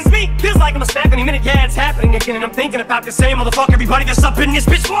against me. Feels like I'm a smack any minute, yeah, it's happening again. And I'm thinking about the same motherfucker, everybody that's up in this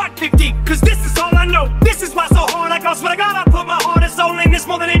bitch 150. Cause this is all I know, this is why so hard I go. Swear to God, I put my heart and soul in this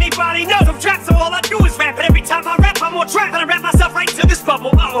more than anybody knows. I'm trapped, so all I do is rap. And every time I rap, I'm more trapped. And I wrap myself right into this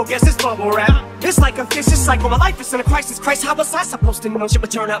bubble. Uh-oh, guess it's bubble wrap. It's like a vicious cycle, my life is in a crisis. Christ, how was I supposed to know shit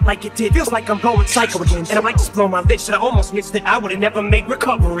would turn out like it did? Feels like I'm going psycho again, and I might just blow my lid. Should I almost missed it? I would've never made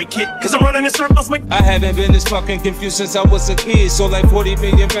recovery, kid. Cause I'm running in circles like I haven't been this fucking confused since I was a kid. So like 40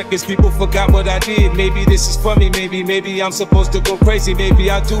 million records, people forgot what I did. Maybe this is funny, maybe I'm supposed to go crazy. Maybe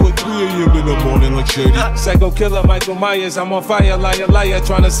I do it 3 AM in the morning like shady. Psycho killer Michael Myers, I'm on fire, liar, liar.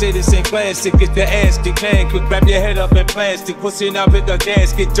 Trying to say this ain't classic, get the ass kicked, man. Quick, wrap your head up in plastic, pussy out with the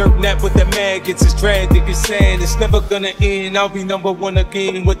gasket. Dirt nap with the maggots, it's tragic, it's sad, it's never gonna end. I'll be #1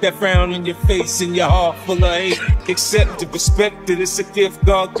 again with that frown in your face and your heart full of hate. Accept it, respect it, it's a gift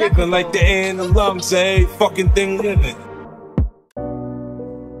God given. Like the air and the lungs, every fucking thing living.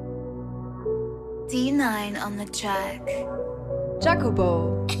 D9 on the track.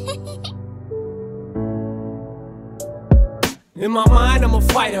 Jacobo. In my mind, I'm a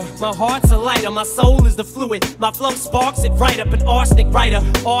fighter. My heart's a lighter. My soul is the fluid. My flow sparks it right up. An arsenic writer.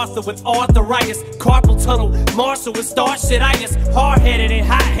 Arthur with arthritis. Carpal tunnel. Marshall with star shititis. Hard-headed and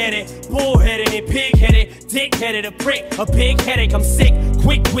hot-headed. Bull-headed and pig-headed. dick-headed, a prick, a big headache. I'm sick,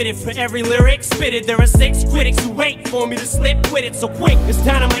 quick with it. For every lyric spitted, there are 6 critics who wait for me to slip with it. So quick, it's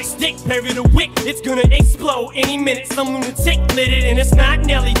dynamite stick, bury the wick. It's gonna explode any minute. Some lunatic lit it, and it's not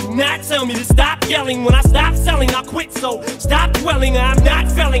Nelly. Do not tell me to stop yelling. When I stop selling, I'll quit. So stop dwelling, I'm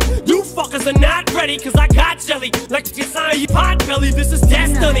not felling. You fuckers are not ready, cause I got jelly. Like to get on your pot belly, this is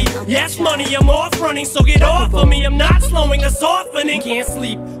destiny. Yes, money, I'm off running, so get off of me. I'm not slowing, a softening. Can't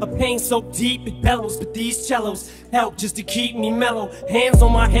sleep, a pain so deep it bellows. But these cellos help just to keep me mellow. Hands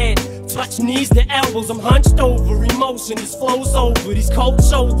on my head, touch knees to elbows. I'm hunched over, emotion just flows over. These cold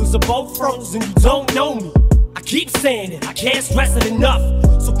shoulders are both frozen, you don't know me. I keep saying it, I can't stress it enough.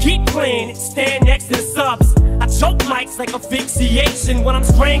 So keep playing it, stand next to the subs. I choke mics like asphyxiation when I'm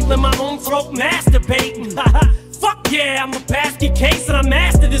strangling my own throat, masturbating. Fuck yeah, I'm a basket case and I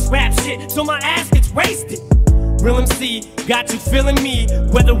master this rap shit, so my ass gets wasted. Real MC, got you feeling me,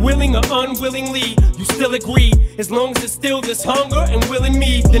 whether willing or unwillingly. You still agree, as long as it's still this hunger and will in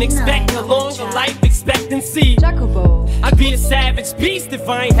me, then expect a longer life expectancy. Jacobo. I'd be a savage beast if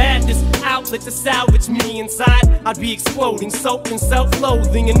I ain't had this outlet to salvage me inside. I'd be exploding, soaked in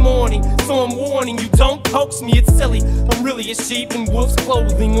self-loathing and mourning. So I'm warning you, don't coax me, it's silly. I'm really a sheep in wolf's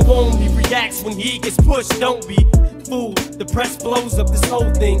clothing who only reacts when he gets pushed. Don't be fooled, the press blows up this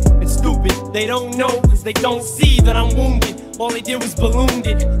whole thing. It's stupid, they don't know cause they don't see that I'm wounded. All they did was ballooned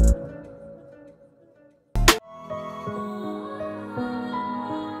it.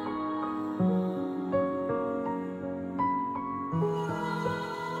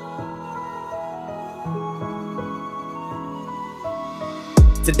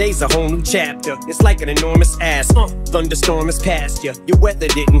 Today's a whole new chapter, it's like an enormous ass. Thunderstorm has passed ya. Your weather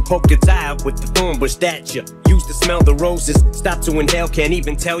didn't poke its eye out with the thorn bush that ya used to smell the roses. Stop to inhale, can't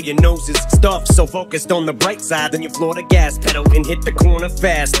even tell your noses. Stuff so focused on the bright side, then you floor the gas pedal and hit the corner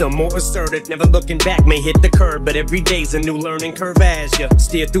faster. More assertive, never looking back, may hit the curb, but every day's a new learning curve as ya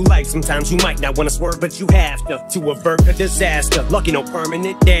steer through life. Sometimes you might not wanna swerve, but you have to avert a disaster. Lucky no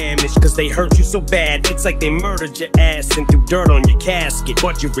permanent damage, cause they hurt you so bad. It's like they murdered your ass and threw dirt on your casket.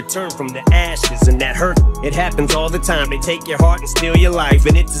 But you return from the ashes, and that hurt, it happens all the time. They take your heart and steal your life,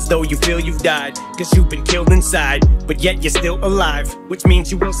 and it's as though you feel you've died, cause you've been killed inside, but yet you're still alive, which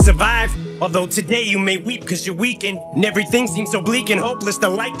means you will survive. Although today you may weep cause you're weakened, and everything seems so bleak and hopeless. The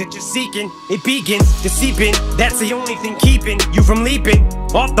light that you're seeking, it begins to seep in. That's the only thing keeping you from leaping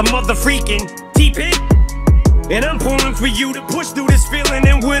off the mother freaking deep end. And I'm pulling for you to push through this feeling,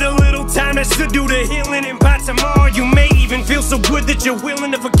 and with a little time that should do the healing. And by tomorrow you may even feel so good that you're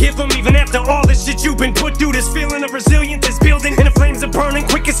willing to forgive them, even after all the shit you've been put through. This feeling of resilience is building, and the flames are burning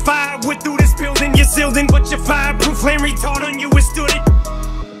quick as fire. With through this building you're sealed in, but your fireproof flame retard on you withstood it.